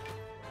we go.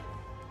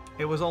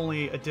 It was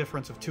only a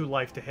difference of 2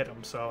 life to hit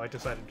him, so I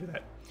decided to do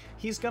that.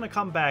 He's gonna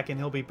come back and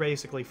he'll be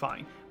basically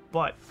fine,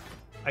 but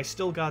I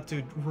still got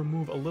to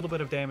remove a little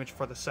bit of damage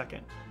for the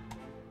second.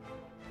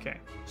 Okay,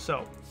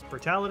 so,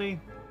 brutality.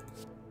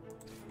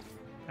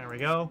 There we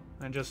go,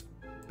 and just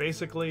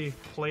basically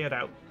play it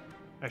out.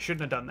 I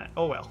shouldn't have done that.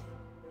 Oh well.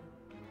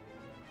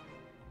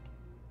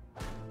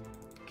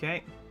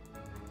 Okay.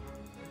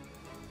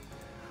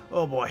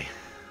 Oh boy.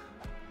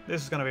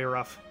 This is gonna be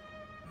rough.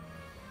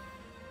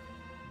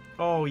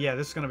 Oh yeah,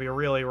 this is gonna be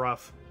really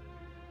rough.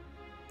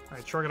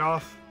 Alright, shrug it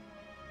off.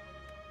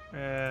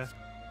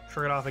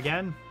 Shrug it off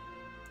again.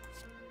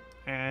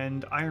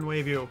 And Iron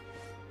Wave you.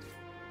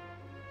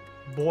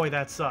 Boy,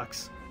 that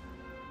sucks.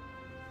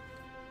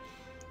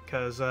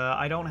 Because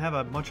I don't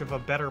have much of a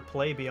better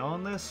play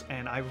beyond this,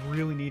 and I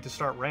really need to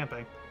start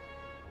ramping.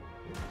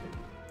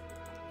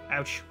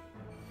 Ouch.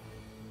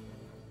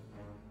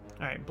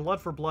 Alright, blood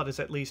for blood is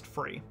at least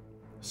free.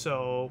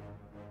 So,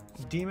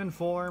 demon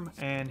form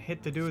and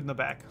hit the dude in the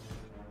back.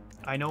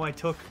 I know I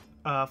took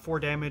 4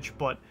 damage,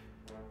 but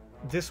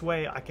this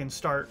way I can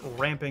start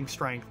ramping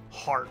strength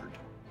hard.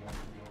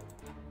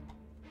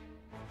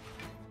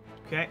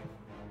 Okay.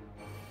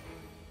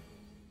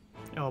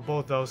 Oh,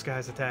 both those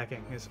guys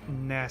attacking is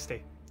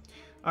nasty.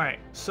 Alright,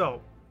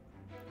 so,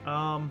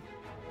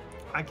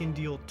 I can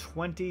deal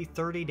 20,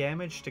 30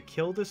 damage to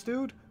kill this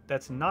dude.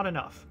 That's not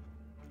enough.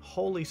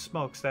 Holy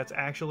smokes, that's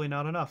actually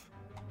not enough.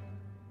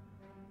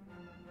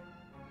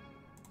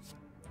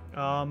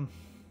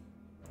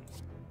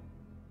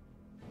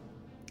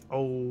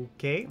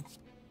 Okay.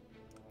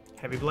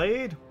 Heavy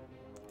Blade.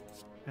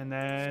 And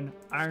then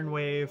Iron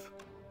Wave,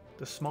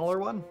 the smaller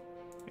one.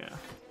 Yeah.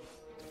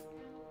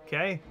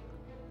 Okay.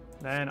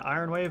 Then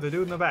Iron Wave, the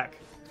dude in the back.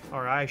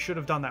 Or I should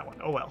have done that one.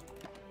 Oh well.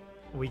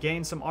 We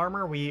gained some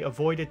armor. We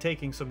avoided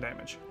taking some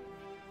damage.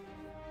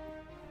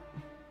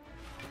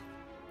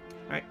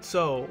 Alright,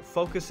 so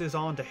focus is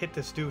on to hit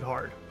this dude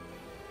hard.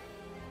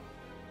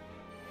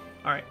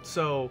 Alright,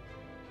 so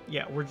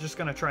yeah, we're just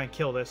gonna try and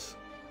kill this.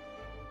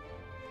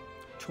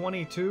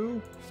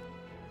 22.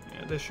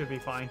 Yeah, this should be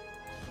fine.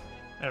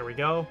 There we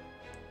go.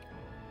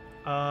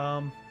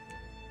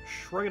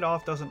 Shrug it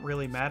off doesn't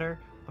really matter.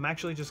 I'm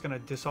actually just gonna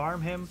disarm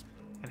him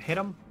and hit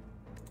him.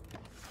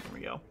 There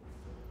we go.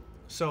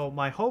 So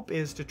my hope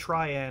is to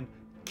try and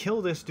kill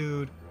this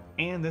dude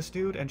and this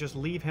dude and just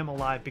leave him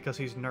alive because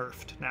he's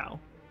nerfed now.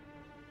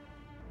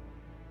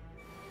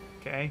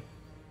 Okay.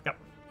 Yep.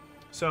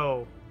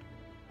 So,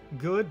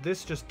 good.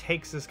 This just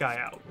takes this guy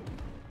out.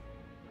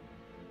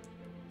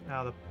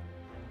 Now the...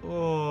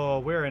 Oh,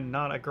 we're in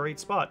not a great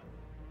spot.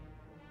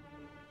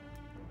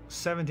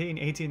 17,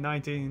 18,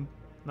 19.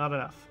 Not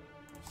enough.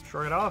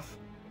 Shrug it off.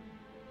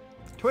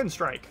 Twin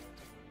Strike.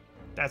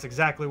 That's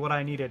exactly what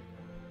I needed.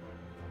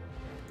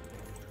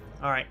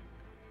 Alright.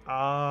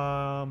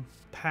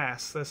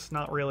 Pass. That's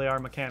not really our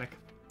mechanic.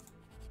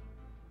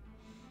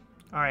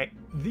 Alright.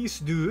 This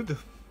dude...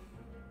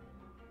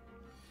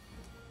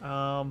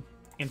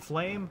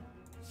 Inflame.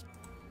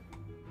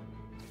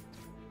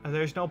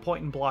 There's no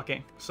point in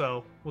blocking,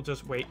 so we'll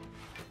just wait.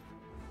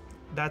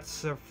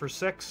 That's for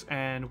 6,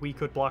 and we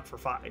could block for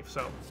 5,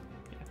 so...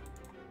 Yeah.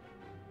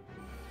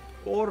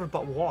 Or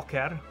but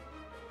Walker.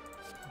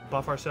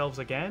 Buff ourselves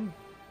again.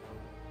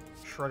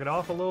 Shrug it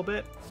off a little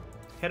bit.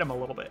 Hit him a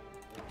little bit.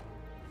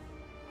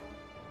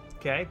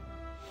 Okay.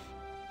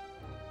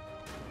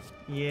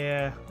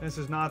 Yeah, this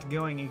is not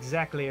going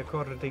exactly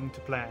according to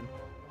plan.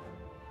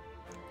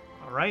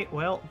 Alright,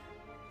 well,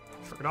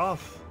 shrug it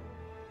off.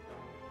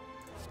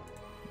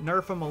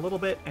 Nerf him a little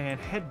bit and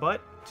headbutt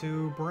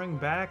to bring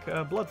back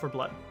blood for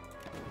blood.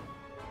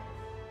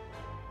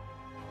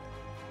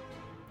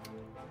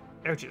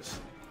 Ouches.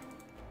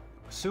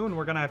 Soon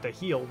we're gonna have to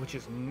heal, which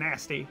is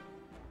nasty.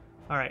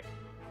 Alright.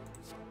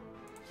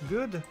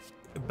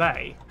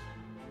 Goodbye.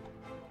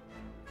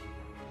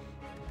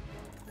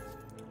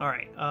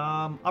 Alright,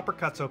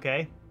 uppercut's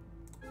okay.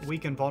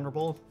 Weak and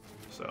vulnerable,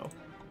 so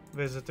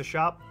visit the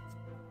shop.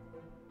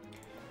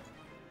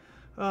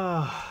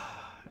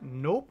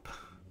 Nope.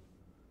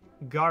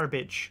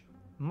 Garbage.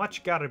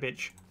 Much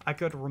garbage. I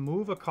could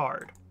remove a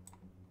card.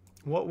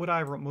 What would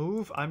I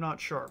remove? I'm not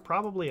sure.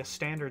 Probably a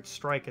standard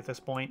strike at this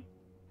point.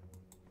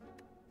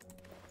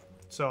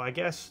 So I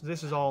guess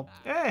this is all...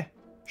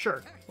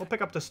 Sure. We'll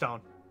pick up the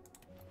stone.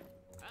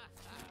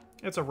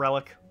 It's a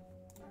relic.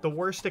 The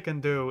worst it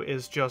can do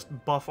is just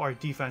buff our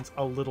defense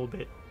a little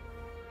bit.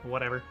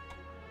 Whatever.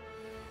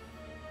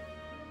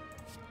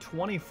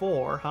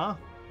 24, huh?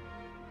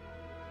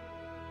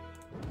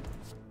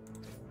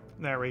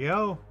 There we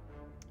go.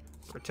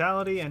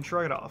 Brutality and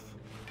shrug it off.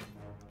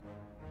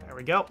 There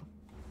we go.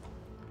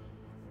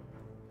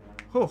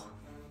 Whew.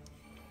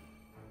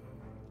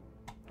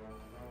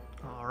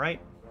 Alright.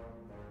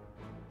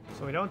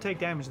 So we don't take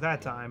damage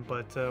that time,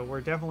 but we're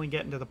definitely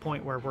getting to the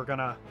point where we're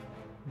gonna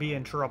be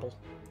in trouble.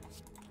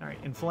 Alright,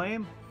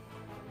 inflame.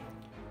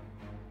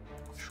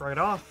 Shrug it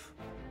off.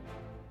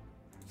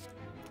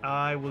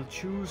 I will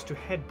choose to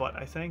headbutt,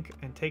 I think,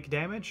 and take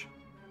damage.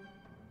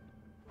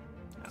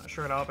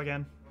 Shrug it off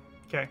again.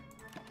 Okay.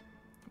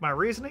 My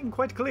reasoning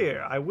quite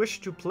clear. I wish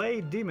to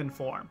play demon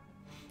form.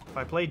 If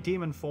I play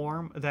demon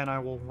form, then I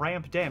will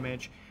ramp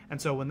damage,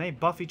 and so when they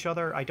buff each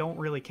other, I don't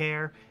really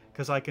care,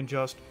 because I can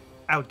just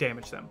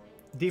out-damage them.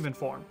 Demon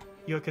form.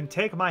 You can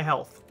take my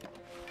health.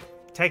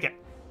 Take it.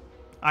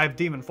 I have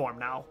demon form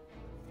now.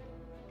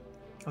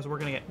 Because we're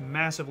going to get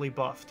massively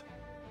buffed.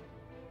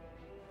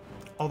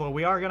 Although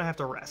we are going to have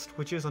to rest,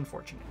 which is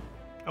unfortunate.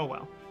 Oh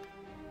well.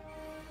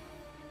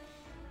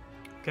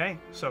 Okay,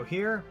 so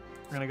here,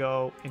 we're going to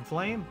go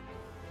inflame.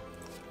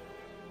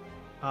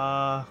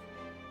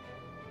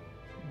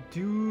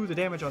 Do the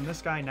damage on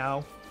this guy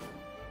now.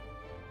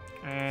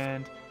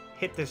 And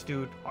hit this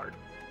dude hard.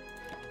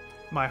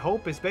 My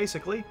hope is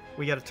basically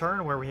we get a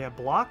turn where we have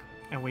block,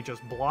 and we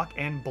just block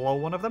and blow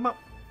one of them up.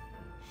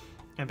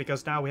 And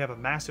because now we have a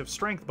massive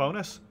strength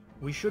bonus,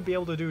 we should be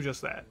able to do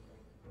just that.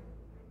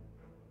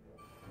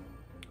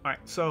 Alright,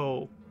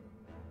 so...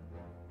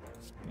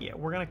 yeah,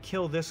 we're gonna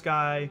kill this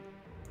guy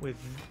with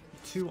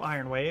 2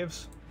 iron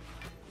waves.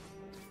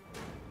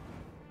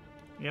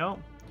 Yep.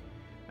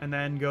 And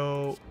then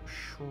go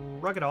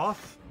shrug it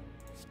off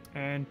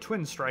and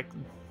twin strike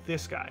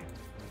this guy.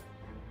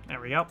 There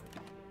we go.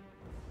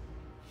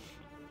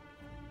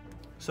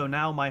 So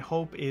now my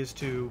hope is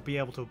to be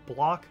able to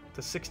block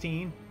the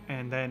 16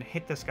 and then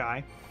hit this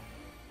guy.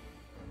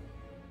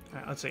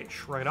 Alright, let's see,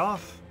 shrug it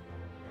off.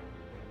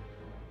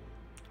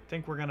 I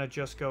think we're gonna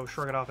just go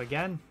shrug it off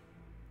again.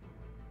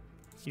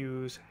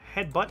 Use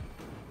headbutt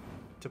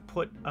to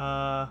put,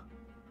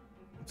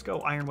 let's go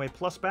Iron Wave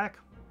Plus back.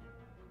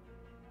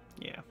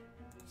 Yeah.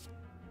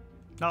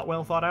 Not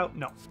well thought out?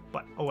 No,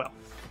 but oh well.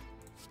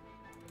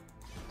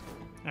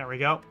 There we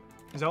go.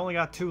 He's only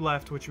got 2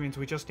 left, which means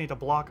we just need to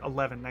block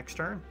 11 next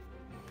turn.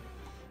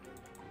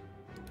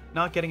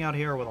 Not getting out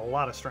here with a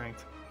lot of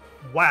strength.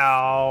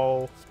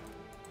 Wow.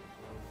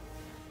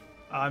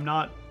 I'm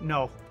not...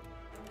 no.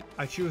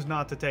 I choose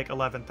not to take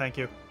 11, thank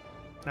you.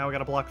 Now we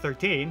gotta block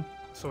 13,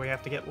 so we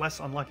have to get less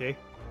unlucky.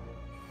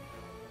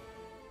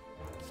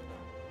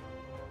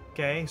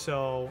 Okay,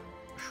 so...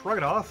 shrug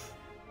it off.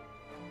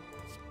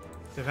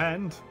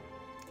 Defend.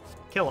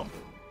 Kill him.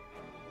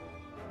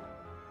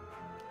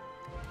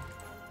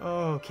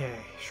 Okay,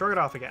 shrug it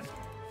off again.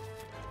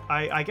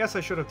 I guess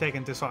I should have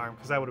taken disarm,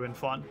 because that would have been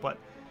fun, but...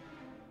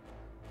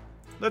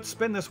 let's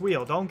spin this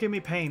wheel. Don't give me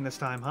pain this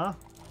time, huh?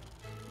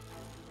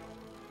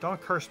 Don't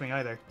curse me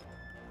either.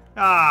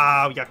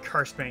 Ah, you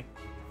cursed me.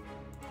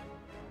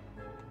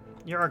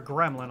 You're a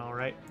gremlin,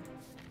 alright.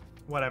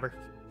 Whatever.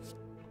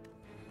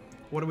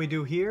 What do we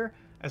do here?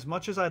 As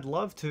much as I'd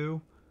love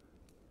to...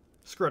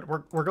 screw it,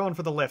 we're going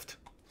for the lift.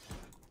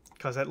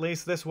 Because at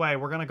least this way,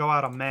 we're going to go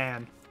out a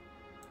man.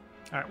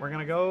 Alright, we're going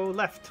to go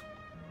left.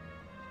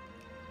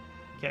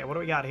 Okay, what do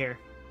we got here?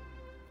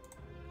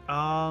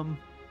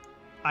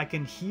 I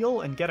can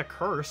heal and get a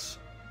curse.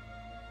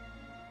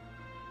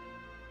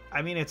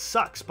 I mean, it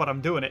sucks, but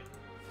I'm doing it.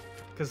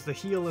 Because the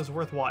heal is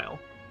worthwhile.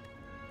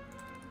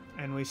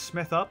 And we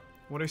smith up.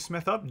 What do we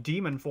smith up?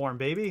 Demon form,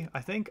 baby.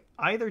 I think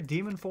either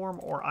demon form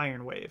or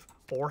iron wave.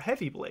 Or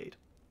heavy blade.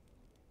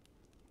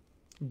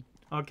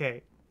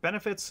 Okay,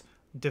 benefits,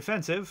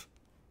 defensive,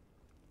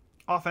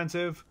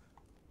 offensive.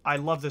 I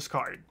love this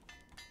card.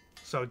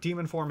 So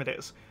demon form it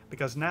is.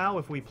 Because now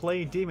if we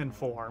play demon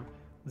form,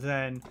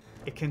 then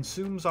it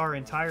consumes our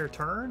entire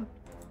turn.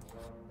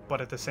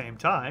 But at the same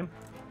time...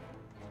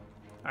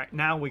 alright,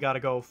 now we gotta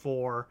go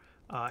for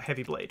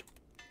heavy blade.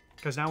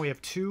 Because now we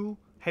have 2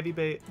 heavy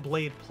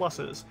blade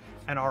pluses,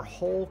 and our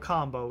whole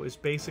combo is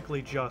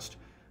basically just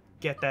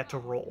get that to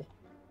roll.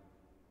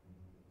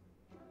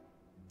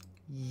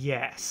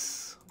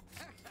 Yes.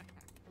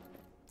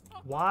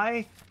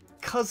 Why?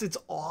 'Cause it's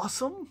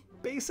awesome,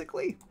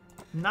 basically.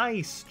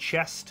 Nice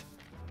chest.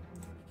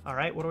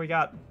 Alright, what do we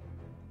got?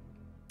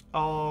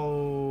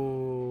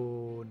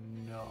 Oh,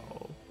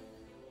 no.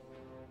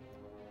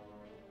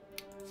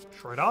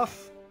 Shrug it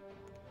off.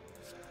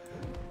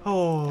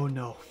 Oh,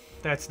 no.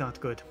 That's not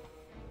good.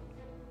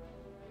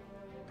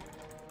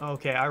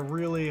 Okay, I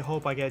really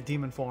hope I get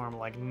demon form,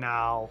 like,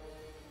 now.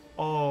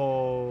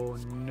 Oh,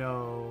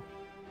 no.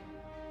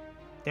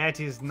 That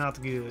is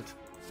not good.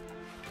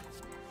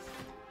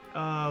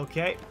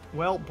 Okay,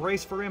 well,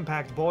 brace for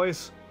impact,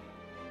 boys.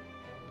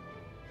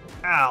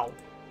 Ow.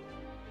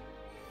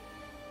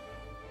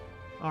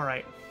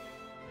 Alright.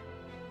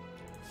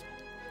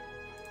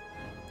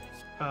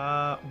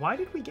 Why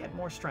did we get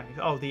more strength?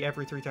 Oh, the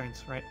every 3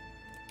 turns, right?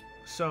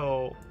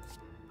 So,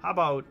 how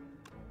about...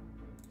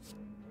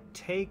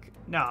 take...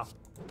 no.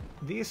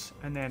 This,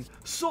 and then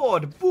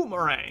sword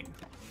boomerang.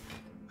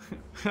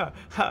 Ha,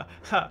 ha,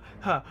 ha,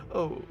 ha.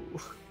 Oh.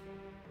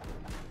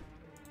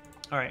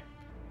 Alright.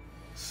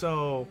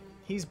 So,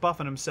 he's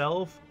buffing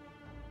himself.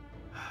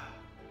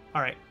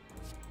 Alright.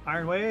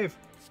 Iron Wave.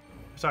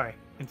 Sorry.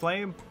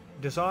 Inflame,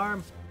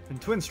 Disarm,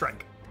 and Twin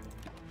Strike.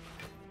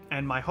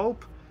 And my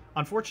hope...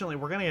 Unfortunately,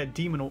 we're going to get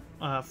Demon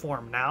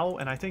form now,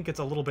 and I think it's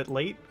a little bit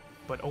late,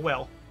 but oh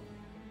well.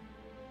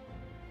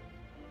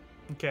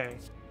 Okay.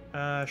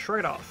 Shrug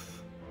it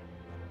off.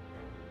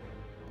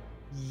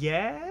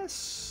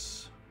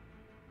 Yes?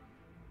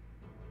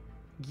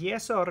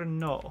 Yes or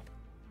no?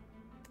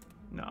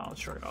 No,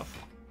 let's shrug it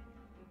off.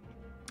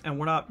 And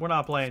we're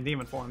not playing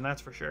Demon form,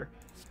 that's for sure.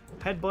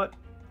 Headbutt,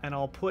 and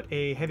I'll put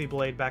a Heavy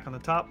Blade back on the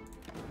top.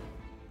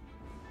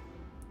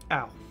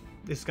 Ow.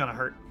 This is gonna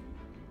hurt.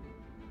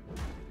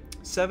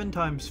 7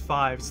 times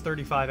 5 is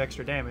 35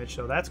 extra damage,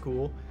 so that's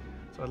cool.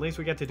 So at least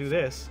we get to do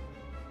this.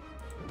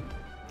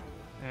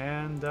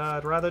 And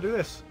I'd rather do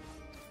this.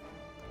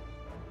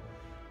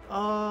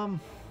 Shrug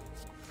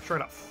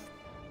it off.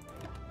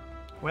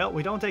 Well,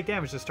 we don't take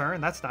damage this turn.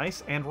 That's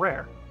nice and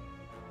rare.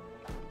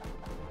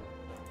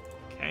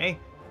 Okay.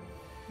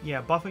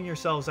 Yeah, buffing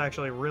yourself is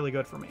actually really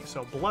good for me.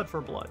 So blood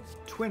for blood.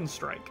 Twin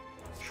Strike.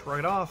 Shrug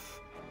it off.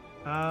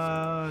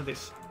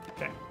 This.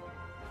 Okay.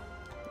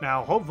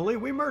 Now, hopefully,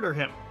 we murder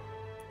him.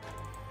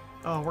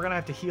 Oh, we're gonna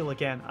have to heal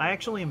again. I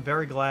actually am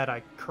very glad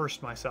I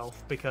cursed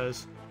myself,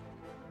 because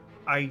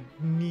I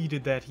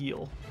needed that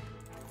heal.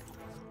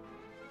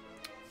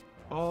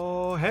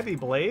 Oh, Heavy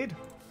Blade?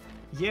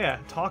 Yeah,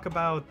 talk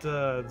about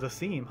the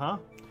theme, huh?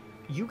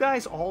 You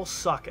guys all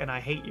suck, and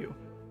I hate you.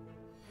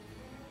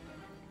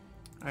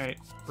 Alright,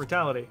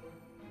 Brutality.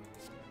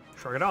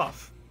 Shrug it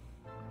off.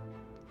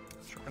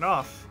 Shrug it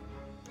off.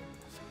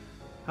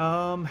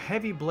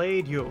 Heavy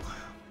Blade, you.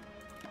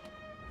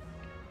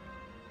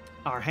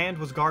 Our hand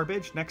was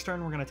garbage. Next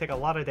turn, we're going to take a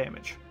lot of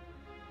damage.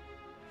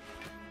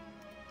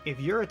 If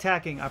you're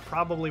attacking, I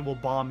probably will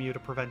bomb you to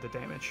prevent the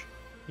damage.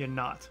 You're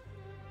not.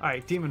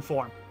 Alright, Demon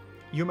form.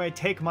 You may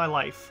take my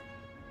life,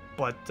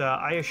 but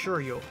I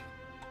assure you,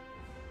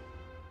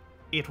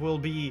 it will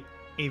be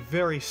a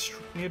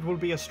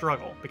a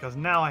struggle, because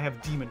now I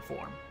have Demon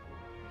form.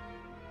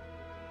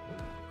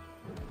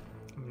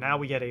 Now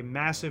we get a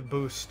massive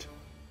boost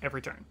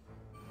every turn.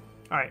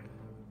 Alright,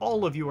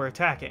 all of you are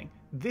attacking.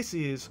 This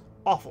is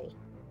awful.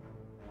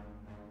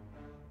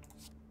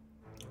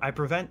 I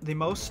prevent the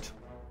most,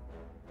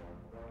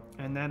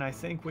 and then I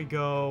think we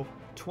go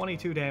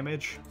 22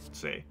 damage. Let's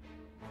see.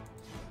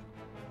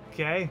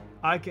 Okay,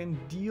 I can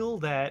deal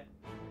that,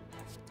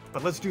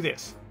 but let's do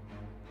this.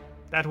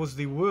 That was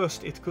the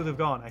worst it could have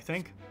gone, I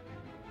think.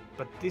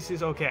 But this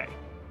is okay.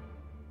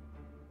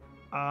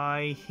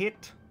 I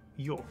hit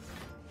you.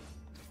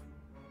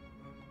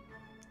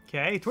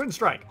 Okay, Twin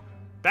Strike.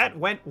 That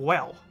went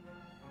well.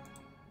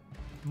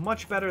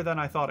 Much better than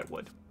I thought it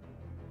would.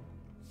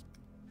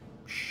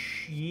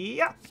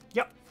 Yep.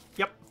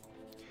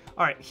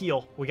 Alright,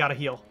 heal. We gotta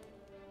heal.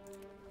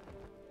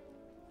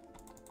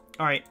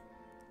 Alright.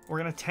 We're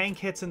gonna tank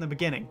hits in the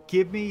beginning.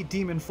 Give me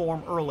Demon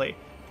form early.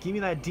 Give me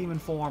that Demon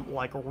form,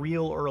 like,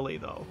 real early,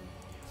 though.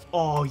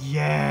 Oh,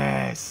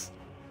 yes!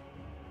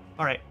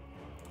 Alright.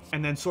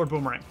 And then Sword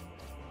Boomerang.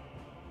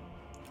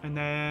 And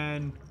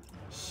then...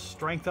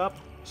 Strength up.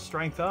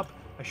 Strength up.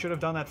 I should have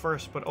done that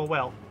first, but oh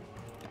well.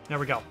 There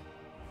we go.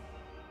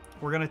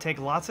 We're going to take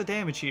lots of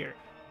damage here,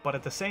 but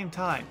at the same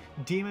time,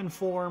 Demon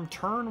form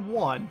turn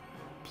 1,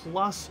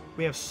 plus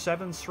we have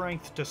 7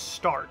 strength to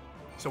start.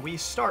 So we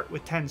start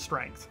with 10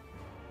 strength.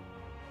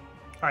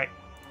 Alright.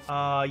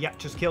 Yeah,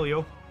 just kill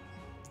you.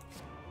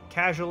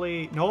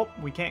 Casually... Nope,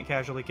 we can't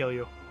casually kill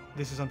you.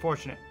 This is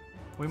unfortunate.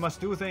 We must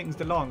do things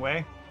the long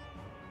way.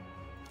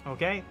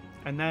 Okay,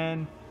 and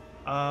then...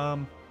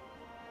 Nah.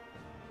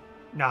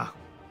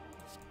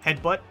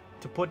 Headbutt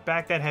to put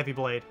back that Heavy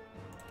Blade.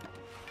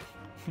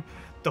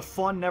 The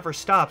fun never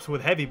stops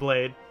with Heavy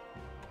Blade.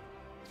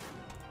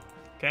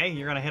 Okay,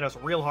 you're gonna hit us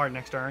real hard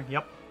next turn.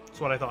 Yep,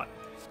 that's what I thought.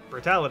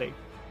 Brutality.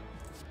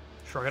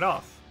 Shrug it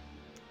off.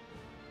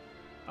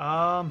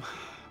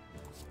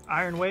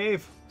 Iron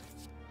Wave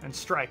and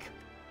Strike.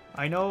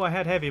 I know I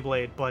had Heavy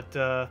Blade, but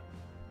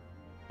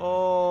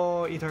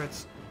oh, it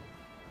hurts.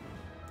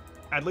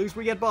 At least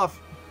we get buff.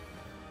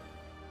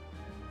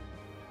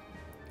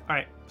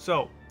 Alright,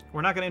 so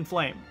we're not gonna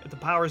inflame. The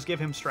powers give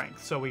him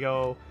strength, so we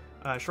go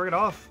Shrug it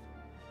off.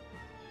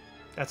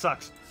 That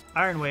sucks.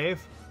 Iron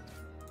Wave,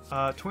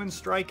 Twin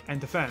Strike, and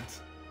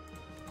Defense.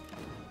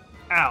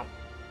 Ow.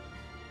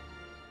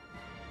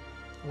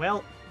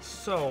 Well,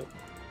 so,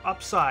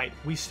 upside,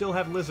 we still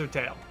have Lizard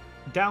Tail.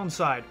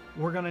 Downside,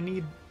 we're gonna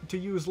need to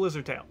use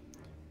Lizard Tail.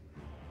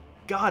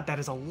 God, that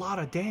is a lot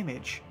of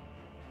damage.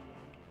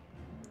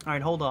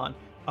 Alright, hold on.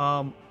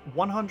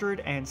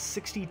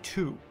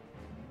 162.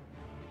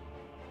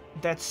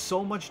 That's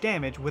so much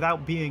damage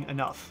without being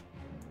enough.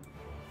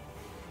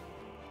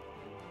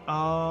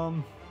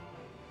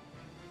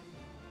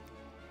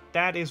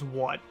 That is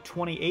what?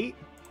 28?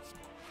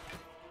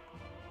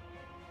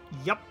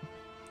 Yep.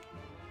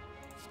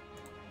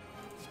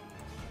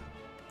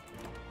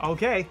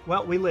 Okay,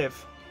 well, we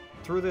live.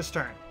 through this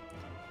turn.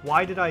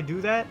 Why did I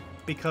do that?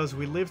 Because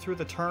we live through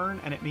the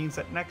turn, and it means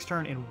that next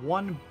turn in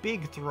one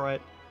big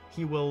threat,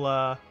 he will,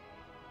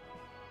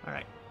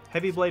 Alright.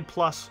 Heavy Blade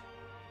plus.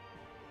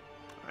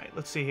 Alright,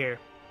 let's see here.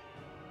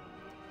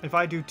 If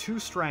I do 2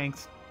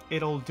 strength,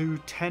 it'll do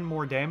 10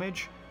 more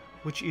damage,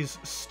 which is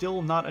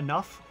still not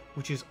enough,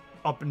 which is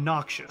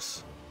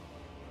obnoxious.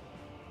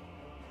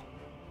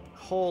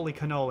 Holy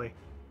cannoli.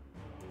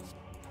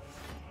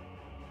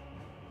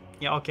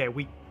 Yeah, okay,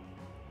 we...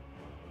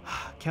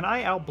 Can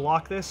I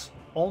outblock this?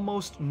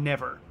 Almost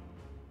never.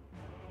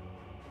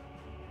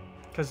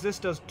 Because this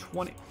does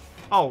 20...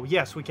 Oh,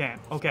 yes, we can.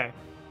 Okay.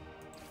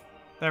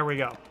 There we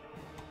go.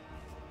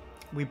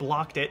 We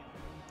blocked it.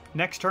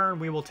 Next turn,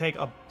 we will take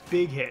a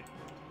big hit.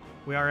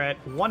 We are at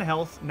 1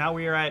 health. Now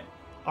we are at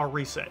our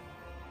reset.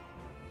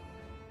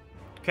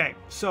 Okay,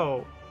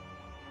 so...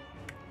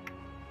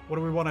 What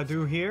do we want to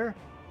do here?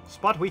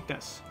 Spot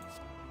weakness.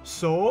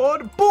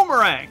 Sword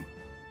boomerang!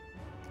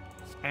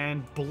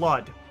 And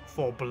blood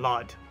for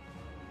blood.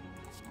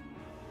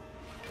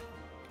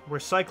 We're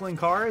cycling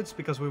cards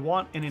because we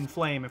want an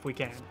inflame if we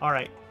can.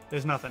 Alright,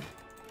 there's nothing.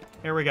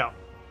 Here we go.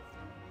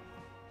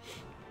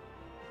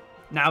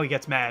 Now he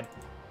gets mad.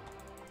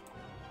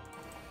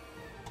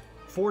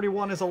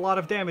 41 is a lot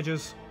of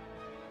damages.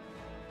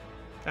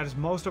 That is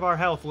most of our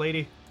health,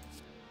 lady.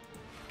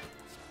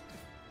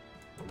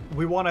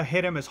 We want to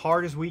hit him as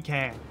hard as we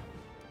can.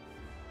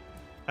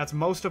 That's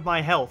most of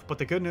my health, but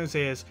the good news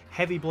is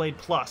Heavy Blade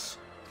Plus,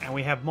 and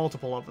we have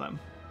multiple of them.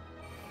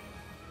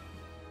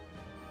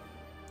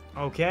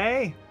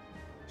 Okay,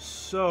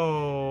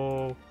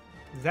 so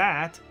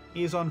that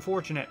is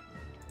unfortunate.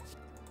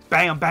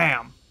 Bam,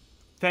 bam.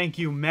 Thank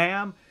you,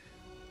 ma'am.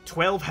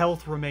 12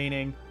 health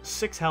remaining,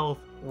 6 health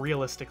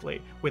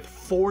realistically, with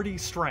 40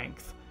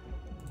 strength.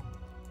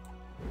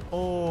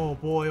 Oh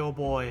boy, oh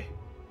boy.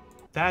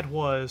 That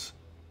was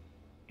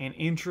an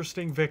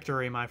interesting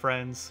victory, my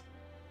friends.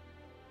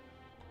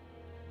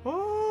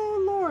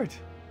 Oh, Lord.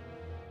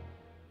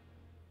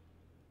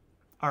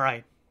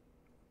 Alright.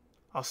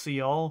 I'll see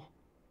y'all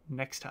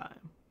next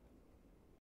time.